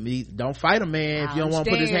hitting don't fight a man if you don't want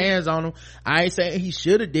to put his hands on him. I ain't saying he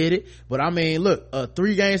should have did it, but I mean, look, a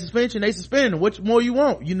 3-game suspension, they suspended him. What more you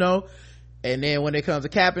want, you know? And then when it comes to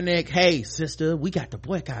Kaepernick, hey sister, we got to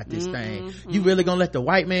boycott this thing. You really gonna let the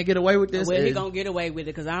white man get away with this? Well, he gonna get away with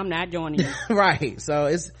it because I'm not joining you. Right.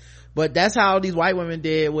 So but that's how these white women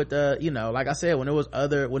did with the, you know, like I said, when it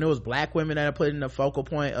was black women that are put in the focal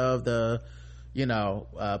point of the, you know,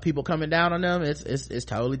 people coming down on them, it's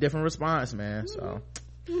totally different response, man. So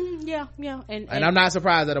yeah. And I'm not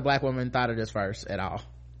surprised that a black woman thought of this first at all.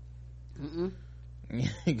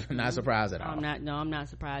 Not surprised at all. I'm not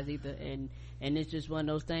surprised either. And it's just one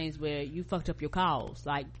of those things where you fucked up your cause.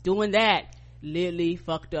 Like, doing that literally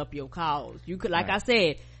fucked up your cause. You could, like I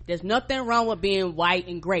said, there's nothing wrong with being white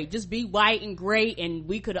and great. Just be white and great, and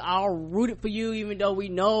we could all rooted for you, even though we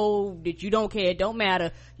know that you don't care. It don't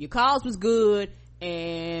matter. Your cause was good,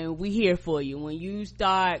 and we here for you. When you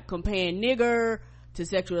start comparing nigger to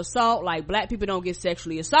sexual assault, like, black people don't get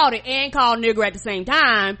sexually assaulted and called nigger at the same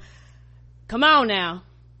time. Come on now.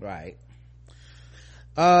 Right.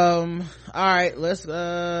 All right, let's see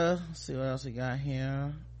what else we got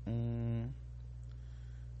here.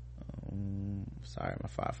 Sorry, my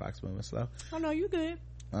Firefox moving slow. Oh no, you good.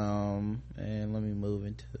 And let me move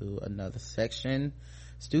into another section.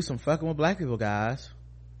 Let's do some fucking with black people, guys.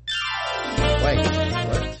 Wait,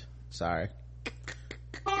 what? Sorry.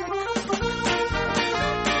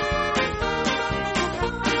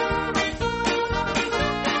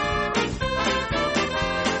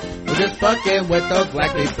 We're just fucking with those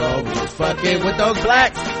black people. We're just fucking with those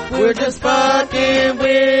blacks. We're just fucking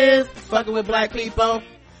with black people.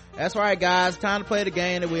 That's right, guys. Time to play the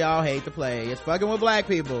game that we all hate to play. It's fucking with black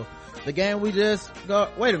people. The game we just go.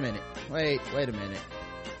 Wait a minute. Wait a minute.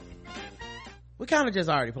 We kind of just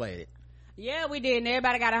already played it. Yeah, we did, and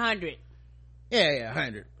everybody got 100. Yeah,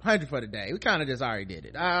 100 for the day. We kind of just already did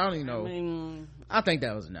it. I don't even know. I think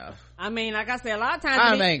that was enough. I mean, like I said, a lot of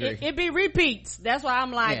times it be repeats. That's why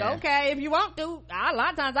I'm like, okay, if you want to. A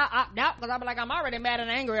lot of times I opt out because I'm like, I'm already mad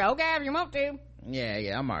and angry. Okay, if you want to.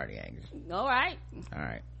 Yeah, I'm already angry. All right.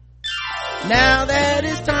 Now that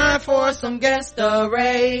it's time for some guest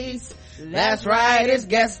race. That's right, it's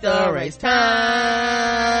guest race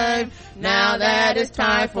time. Now that it's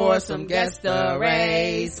time for some guest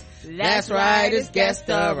race. That's right, it's guest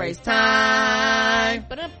race time.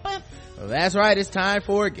 That's right, it's time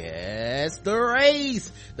for Guess the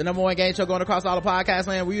Race, the number one game show going across all the podcast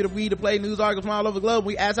land. We read to play news articles from all over the globe.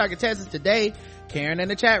 We ask our contestants today, Karen in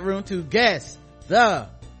the chat room, to guess the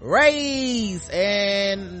race,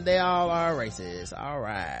 and they all are racist. All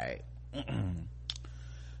right.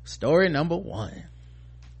 Story number 1.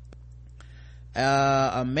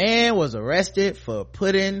 A man was arrested for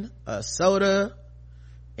putting a soda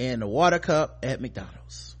in the water cup at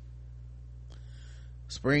McDonald's.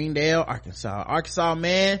 Springdale, Arkansas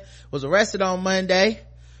man was arrested on Monday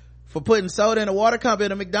for putting soda in a water cup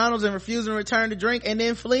at a McDonald's and refusing to return the drink and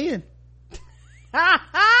then fleeing.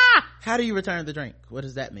 How do you return the drink? What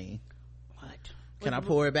does that mean? What? Can I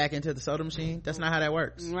pour it back into the soda machine? That's not how that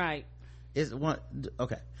works. Right. It's one.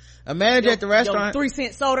 Okay. A manager at the restaurant.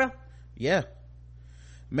 3-cent soda. Yeah.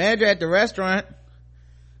 Manager at the restaurant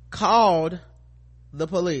called the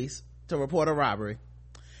police to report a robbery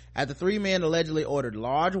after 3 men allegedly ordered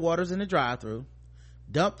large waters in the drive-thru,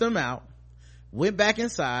 dumped them out, went back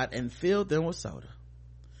inside, and filled them with soda.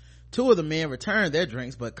 2 of the men returned their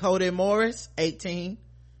drinks, but Cody Morris, 18,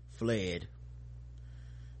 fled.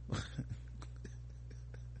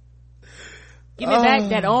 Give me back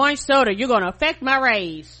that orange soda. You're gonna affect my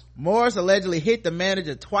raise. Morris allegedly hit the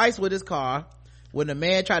manager twice with his car when the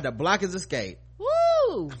man tried to block his escape.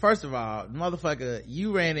 Woo! First of all, motherfucker,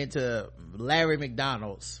 you ran into Larry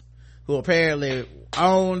McDonald's, who apparently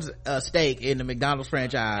owns a stake in the McDonald's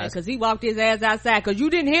franchise. Because he walked his ass outside, because you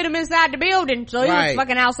didn't hit him inside the building, so he was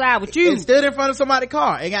fucking outside with you. And stood in front of somebody's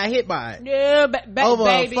car and got hit by it. Yeah, over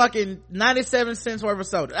baby. A fucking 97 cents worth of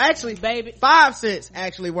soda. Actually, baby, 5 cents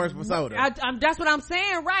actually worth of soda. That's what I'm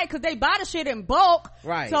saying, right? Because they buy the shit in bulk.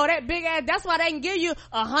 Right. So that big ass, that's why they can give you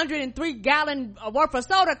 103 gallon worth of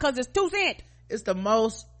soda, because it's 2 cents. It's the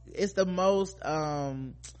most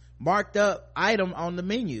marked up item on the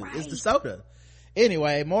menu. Right. Is the soda.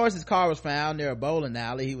 Anyway, Morris's car was found near a bowling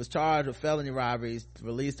alley. He was charged with felony robberies,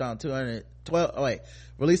 released on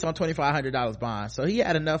 $2,500 bond. So he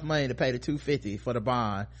had enough money to pay the $250 for the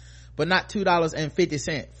bond, but not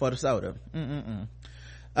 $2.50 for the soda.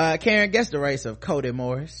 Karen, guess the race of Cody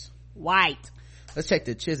Morris. White. Let's check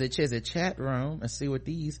the Chizzy chat room and see what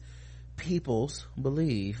these peoples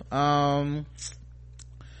believe. White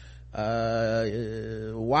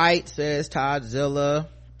says Todzilla.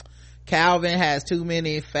 Calvin has too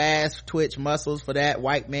many fast twitch muscles for that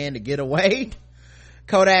white man to get away.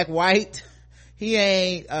 Kodak White, he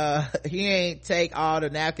ain't take all the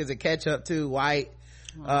napkins and ketchup too. White.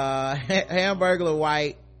 Hamburglar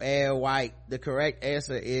White and White. The correct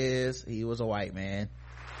answer is he was a white man.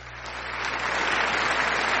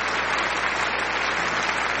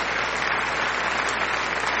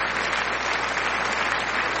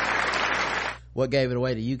 What gave it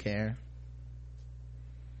away to you, Karen?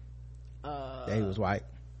 That he was white.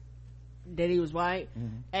 That he was white.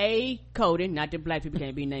 A, Cody. Not that black people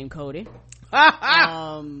can't be named Cody.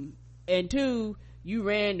 And 2, you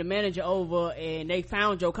ran the manager over and they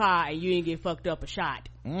found your car and you didn't get fucked up or shot.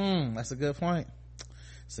 That's a good point.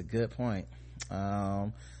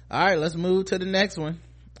 All right, let's move to the next one.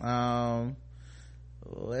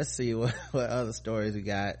 Let's see what other stories we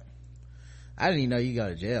got. I didn't even know you go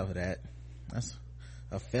to jail for that. That's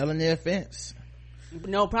a felony offense.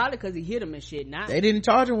 No, probably because he hit him and shit. They didn't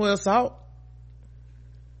charge him with assault.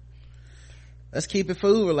 Let's keep it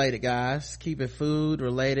food related, guys. Keep it food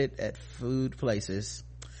related at food places.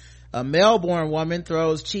 A Melbourne woman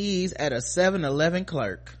throws cheese at a 7-Eleven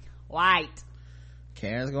clerk. White.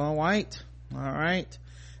 Karen's going white. All right.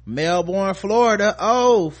 Melbourne, Florida.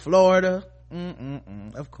 Oh, Florida.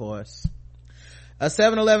 Of course. A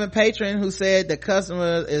 7-Eleven patron who said the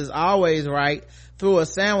customer is always right threw a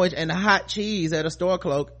sandwich and hot cheese at a store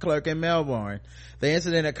clerk in Melbourne. The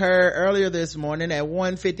incident occurred earlier this morning at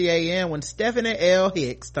 1:50 a.m. when Stephanie L.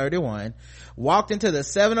 Hicks, 31, walked into the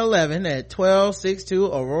 7-Eleven at 1262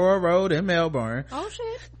 Aurora Road in Melbourne. Oh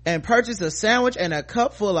shit. And purchased a sandwich and a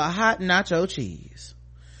cup full of hot nacho cheese.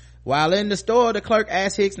 While in the store, the clerk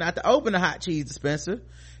asked Hicks not to open the hot cheese dispenser.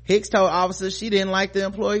 Hicks told officers she didn't like the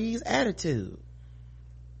employee's attitude.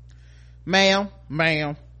 Ma'am,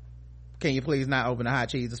 can you please not open the hot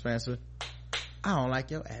cheese dispenser? I don't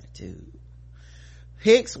like your attitude.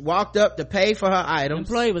 Hicks walked up to pay for her items.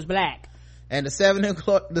 The employee was black. And the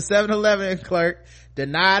 7-Eleven clerk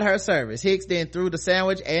denied her service. Hicks then threw the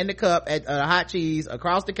sandwich and the cup at hot cheese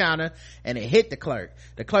across the counter and it hit the clerk.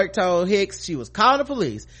 The clerk told Hicks she was calling the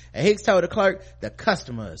police, and Hicks told the clerk the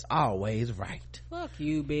customer is always right. Fuck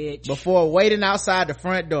you, bitch. Before waiting outside the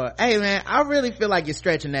front door. Hey man, I really feel like you're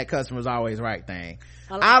stretching that customer's always right thing.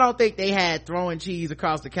 I don't think they had throwing cheese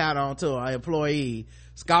across the counter onto an employee,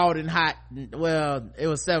 scalding hot. Well, it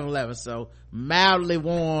was 7-Eleven, so mildly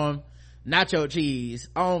warm nacho cheese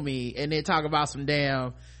on me, and then talk about some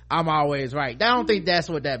damn I'm always right. I don't think that's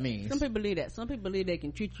what that means. Some people believe that. Some people believe they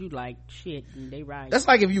can treat you like shit and they right. That's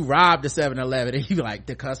like if you robbed the 7-Eleven and you like,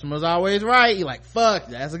 the customer's always right. You're like, fuck,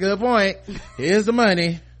 that's a good point. Here's the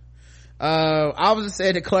money. Officer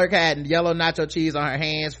said the clerk had yellow nacho cheese on her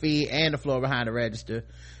hands, feet, and the floor behind the register.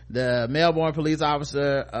 The Melbourne police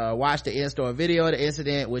officer watched the in-store video of the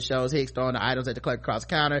incident, which shows Hicks throwing the items at the clerk across the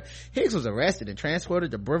counter. Hicks was arrested and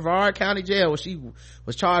transported to Brevard County Jail, where she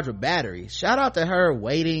was charged with battery. Shout out to her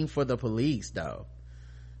waiting for the police, though.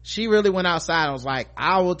 She really went outside and was like,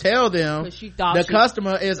 I will tell them the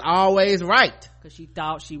customer is always right. Cause she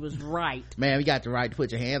thought she was right. Man, you got the right to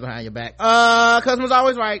put your hands behind your back. Customer's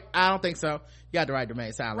always right. I don't think so. You got the right to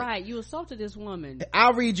remain silent. Right, you assaulted this woman.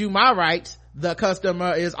 I'll read you my rights. The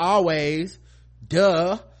customer is always,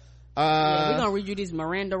 duh. We're gonna read you these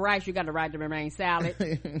Miranda rights. You got the right to remain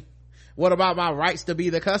silent. What about my rights to be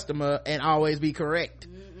the customer and always be correct?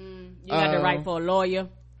 You got the right for a lawyer.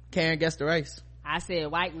 Karen, guess the race. I said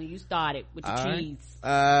white when you started with your cheese.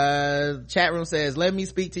 Chat room says, let me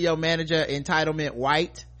speak to your manager. Entitlement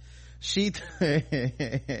white. She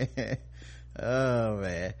oh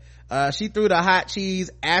man. She threw the hot cheese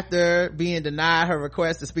after being denied her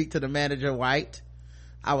request to speak to the manager. White.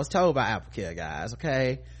 I was told by AppleCare, guys.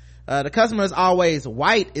 Okay. The customer is always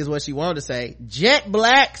white is what she wanted to say. Jet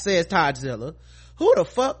black, says Todzilla. Who the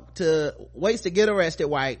fuck waits to get arrested?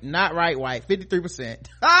 White. Not right. White. 53%.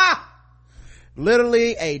 Ah!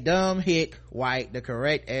 Literally a dumb hick. White. The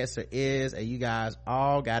correct answer is, and you guys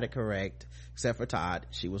all got it correct except for Todd,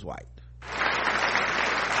 she was white.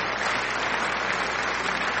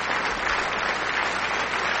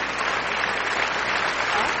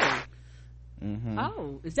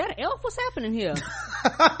 Oh, is that an elf? What's happening here?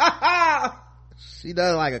 She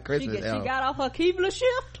does like a Christmas elf. She got off her Keebler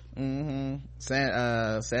shift.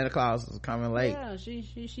 Santa Claus is coming late. Yeah,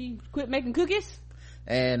 she quit making cookies.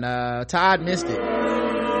 And Todd missed it.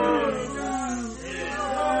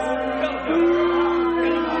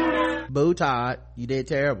 Boo, Todd, you did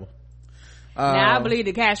terrible. Now I believe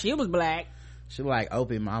the cashier was black. She was like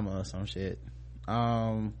Opie Mama or some shit.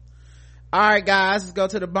 All right, guys, let's go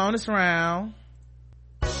to the bonus round.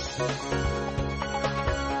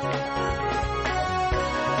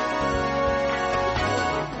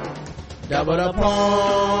 Double the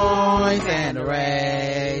points and the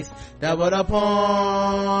race. Double the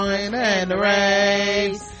points and the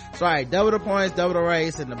race. That's right, double the points, double the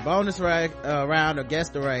race, and the bonus round of guess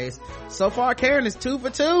the race. So far, Karen is 2 for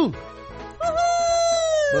 2. Woo-hoo!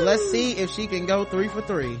 But let's see if she can go 3 for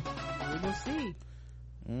 3. We will see.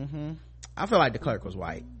 I feel like the clerk was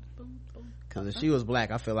white, because if she was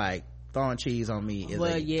black, I feel like throwing cheese on me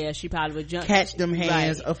is she probably would jump catch them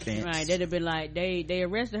hands offense. Right, they'd have been like they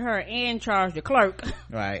arrested her and charged the clerk.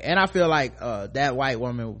 Right, and I feel like that white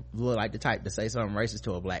woman looked like the type to say something racist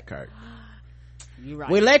to a black clerk. You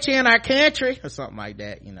right. We let you in our country or something like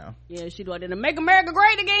that, you know. Yeah, she'd like to make America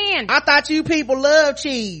great again. I thought you people love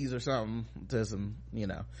cheese or something, to some, you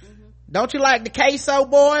know. Don't you like the queso,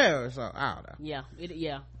 boy, or something? I don't know.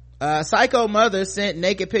 Yeah. Psycho mother sent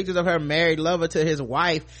naked pictures of her married lover to his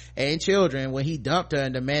wife and children when he dumped her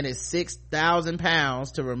and demanded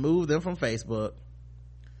 £6,000 to remove them from Facebook.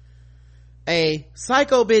 A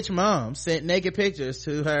psycho bitch mom sent naked pictures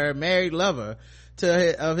to her married lover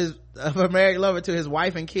of her married lover to his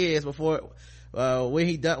wife and kids before when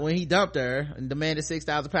he dumped her and demanded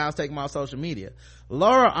 £6,000 take them off social media.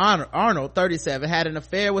 Laura Arnold, 37, had an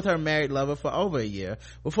affair with her married lover for over a year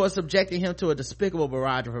before subjecting him to a despicable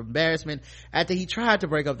barrage of embarrassment after he tried to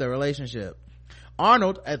break up their relationship.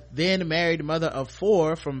 Arnold, a then married mother of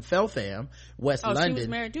 4 from Feltham, West London. She was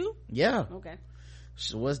married too? Yeah. Okay.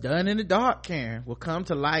 What's done in the dark, Karen, will come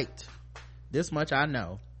to light. This much I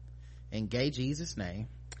know. In gay Jesus' name.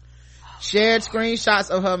 Shared screenshots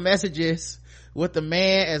of her messages with the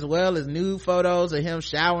man, as well as nude photos of him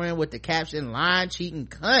showering with the caption, "Lying, cheating,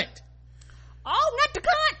 cunt." Oh, not the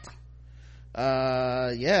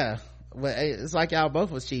cunt. Yeah, but it's like y'all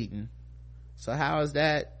both was cheating, so how does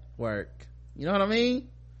that work? You know what I mean?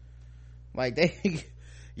 Like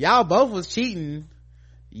y'all both was cheating.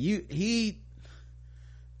 Wait,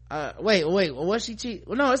 was she cheat?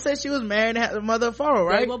 Well, no, it said she was married and had the mother of 4,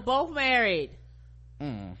 right? They were both married.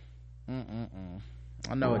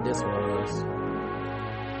 I know what this was.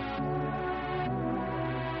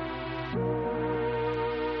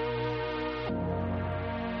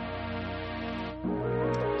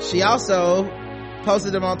 She also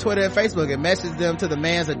posted them on Twitter and Facebook and messaged them to the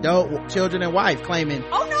man's adult children and wife, claiming,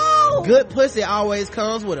 "Oh no, good pussy always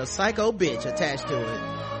comes with a psycho bitch attached to it."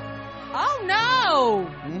 Oh no.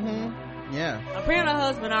 Yeah. Apparently her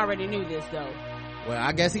husband already knew this though. Well,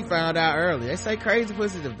 I guess he found out early. They say crazy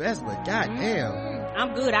pussy's the best, but goddamn.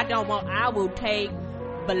 I'm good. I will take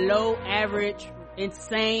below average,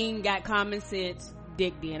 insane, got common sense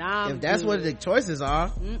dick then. If that's what the choices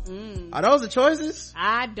are. Are those the choices?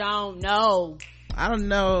 I don't know. I don't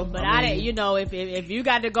know. But if you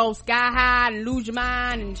got to go sky high and lose your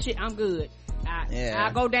mind and shit, I'm good.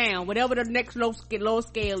 I'll go down. Whatever the next low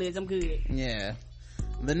scale is, I'm good. Yeah.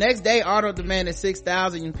 The next day, Arnold demanded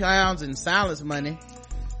 £6,000 in silence money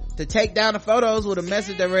to take down the photos with a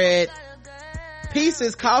message that read, Peace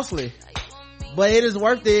is costly, but it is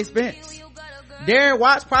worth the expense. Darren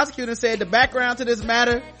Watts, prosecutor, said the background to this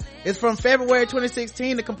matter is from February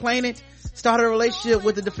 2016. The complainant started a relationship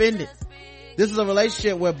with the defendant. This is a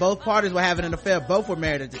relationship where both parties were having an affair. Both were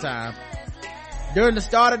married at the time. During the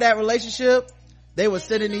start of that relationship, they were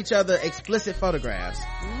sending each other explicit photographs.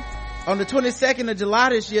 On the 22nd of July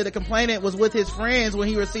this year, the complainant was with his friends when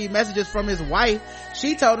he received messages from his wife.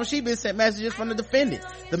 She told him she'd been sent messages from the defendant.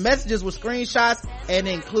 The messages were screenshots and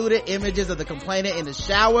included images of the complainant in the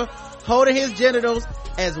shower holding his genitals,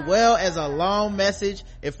 as well as a long message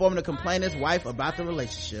informing the complainant's wife about the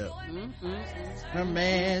relationship. Her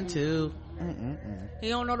man too. He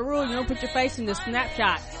don't know the rule. You don't put your face in the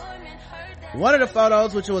snapshot. One of the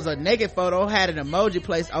photos, which was a naked photo, had an emoji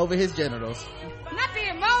placed over his genitals. Not the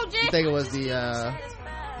emoji. You think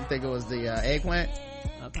it was the eggplant?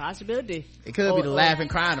 A possibility. It could be the laughing,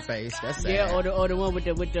 crying face. That's sad. Yeah, or the one with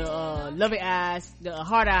the loving eyes, the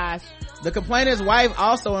hard eyes. The complainant's wife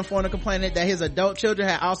also informed the complainant that his adult children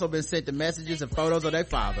had also been sent the messages and photos of their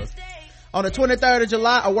fathers. On the 23rd of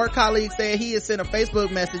July, a work colleague said he had sent a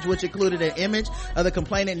Facebook message which included an image of the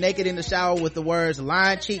complainant naked in the shower with the words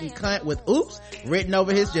 "lying, cheating, cunt" with "oops" written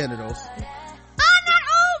over his genitals.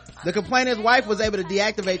 The complainant's wife was able to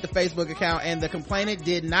deactivate the Facebook account, and the complainant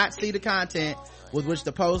did not see the content with which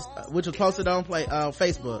was posted on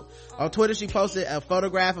Facebook. On Twitter, she posted a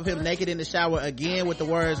photograph of him naked in the shower again with the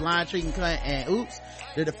words "lying, cheating, cunt" and "oops."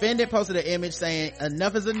 The defendant posted an image saying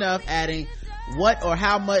 "enough is enough," adding, "What or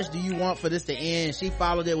how much do you want for this to end?" She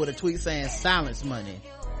followed it with a tweet saying "silence money."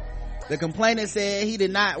 The complainant said he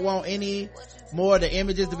did not want any more of the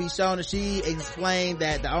images to be shown, and she explained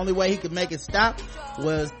that the only way he could make it stop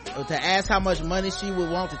was to ask how much money she would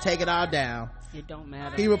want to take it all down. It don't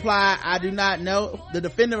matter. He replied, "I do not know." The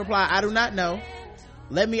defendant replied, "I do not know.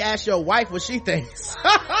 Let me ask your wife what she thinks."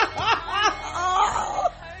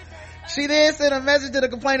 She then sent a message to the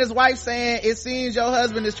complainant's wife saying, "It seems your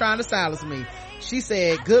husband is trying to silence me." She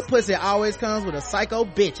said, "Good pussy always comes with a psycho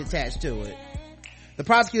bitch attached to it." The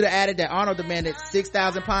prosecutor added that Arnold demanded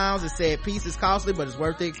 £6,000 and said peace is costly, but it's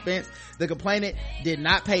worth the expense. The complainant did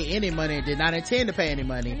not pay any money and did not intend to pay any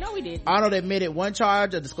money. No, he didn't. Arnold admitted one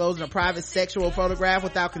charge of disclosing a private sexual photograph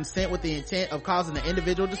without consent with the intent of causing the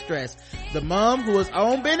individual distress. The mom, who was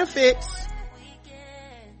on benefits,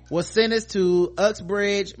 was sentenced to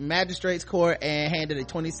Uxbridge Magistrates Court and handed a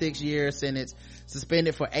 26-year sentence,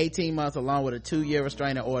 suspended for 18 months along with a 2-year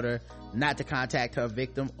restraining order not to contact her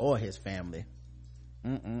victim or his family.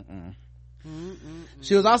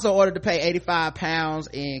 She was also ordered to pay £85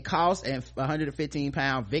 in costs and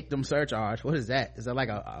 £115 victim surcharge. What is that? Is that like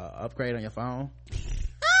a upgrade on your phone?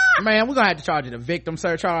 Man, we're gonna have to charge you the victim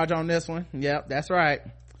surcharge on this one. Yep, that's right.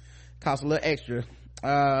 Costs a little extra.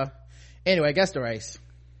 Anyway, guess the race.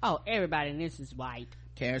 Oh, everybody in this is white.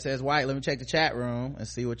 Karen says white. Let me check the chat room and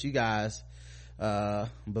see what you guys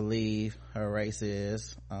believe her race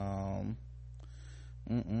is.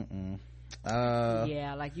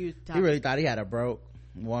 Yeah, like you he really thought he had a broke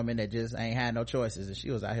woman that just ain't had no choices, and she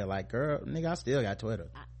was out here like, girl, nigga, I still got Twitter.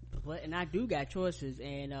 And I do got choices,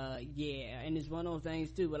 and yeah, and it's one of those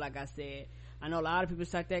things too, but like I said, I know a lot of people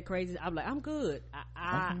talk that crazy. I'm like, I'm good.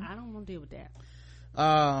 I don't want to deal with that.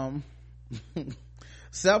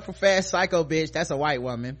 Self-professed psycho bitch, that's a white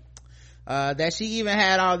woman. That she even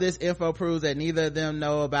had all this info proves that neither of them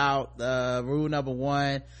know about rule number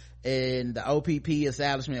 1 in the OPP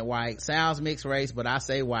establishment. White sounds mixed race, but I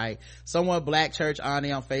say white. Someone black church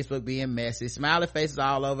auntie on Facebook being messy. Smiley faces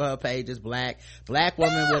all over her pages. Black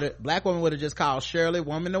woman would have just called Shirley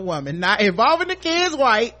woman to woman. Not involving the kids.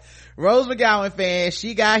 White Rose McGowan fan,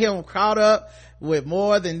 she got him caught up with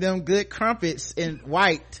more than them good crumpets in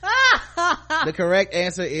white. The correct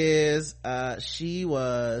answer is she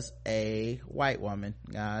was a white woman,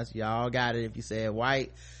 guys. Y'all got it if you said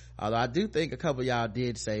white, although I do think a couple of y'all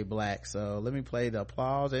did say black. So let me play the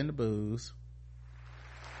applause and the boos.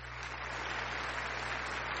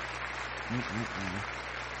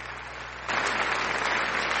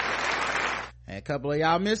 And a couple of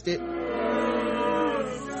y'all missed it.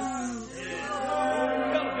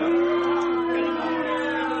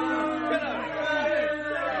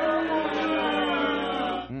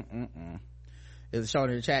 Is it showing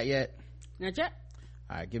in the chat yet? Not yet.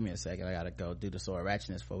 All right, give me a second. I gotta go do the sword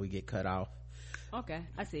ratchetness before we get cut off. Okay,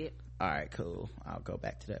 I see it. All right, cool. I'll go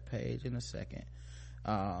back to that page in a second.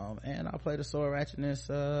 And I'll play the sword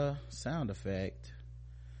ratchetness sound effect.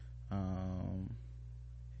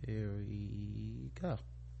 Here we go.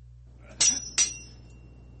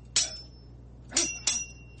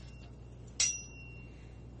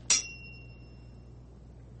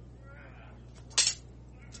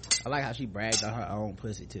 I like how she bragged on her own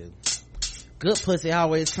pussy too. Good pussy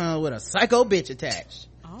always comes with a psycho bitch attached.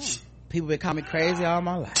 Oh, people been calling me crazy all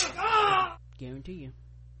my life. Guarantee you.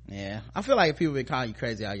 Yeah, I feel like if people been calling you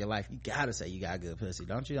crazy all your life, you gotta say you got good pussy,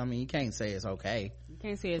 don't you? I mean, you can't say it's okay. You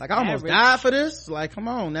can't say it's like I almost average. died for this. Like, come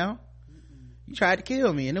on now. You tried to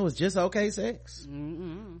kill me and it was just okay sex.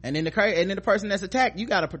 And then the person that's attacked, you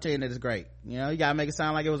gotta pretend that it's great. You know, you gotta make it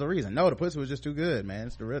sound like it was a reason. No, the pussy was just too good,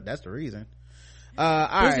 man. That's the reason. All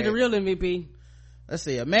pussy right. The real MVP. Let's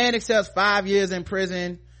see. A man accepts 5 years in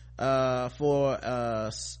prison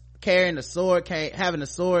for carrying a sword cane, having a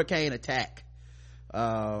sword cane attack.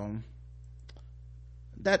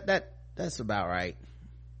 That's about right.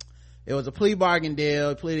 It was a plea bargain deal.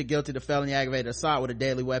 He pleaded guilty to felony aggravated assault with a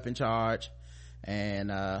deadly weapon charge, and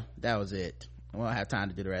that was it. We won't have time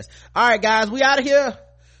to do the rest. All right, guys, we out of here.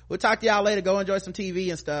 We'll talk to y'all later. Go enjoy some TV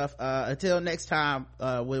and stuff. Until next time,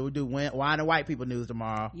 we'll do wine and white people news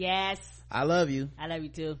tomorrow. Yes, I love you. I love you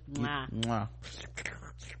too. Mwah. Mwah.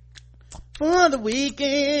 For the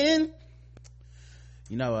weekend.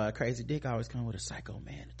 You know, Crazy Dick always come with a psycho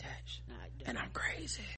man attached. And I'm crazy.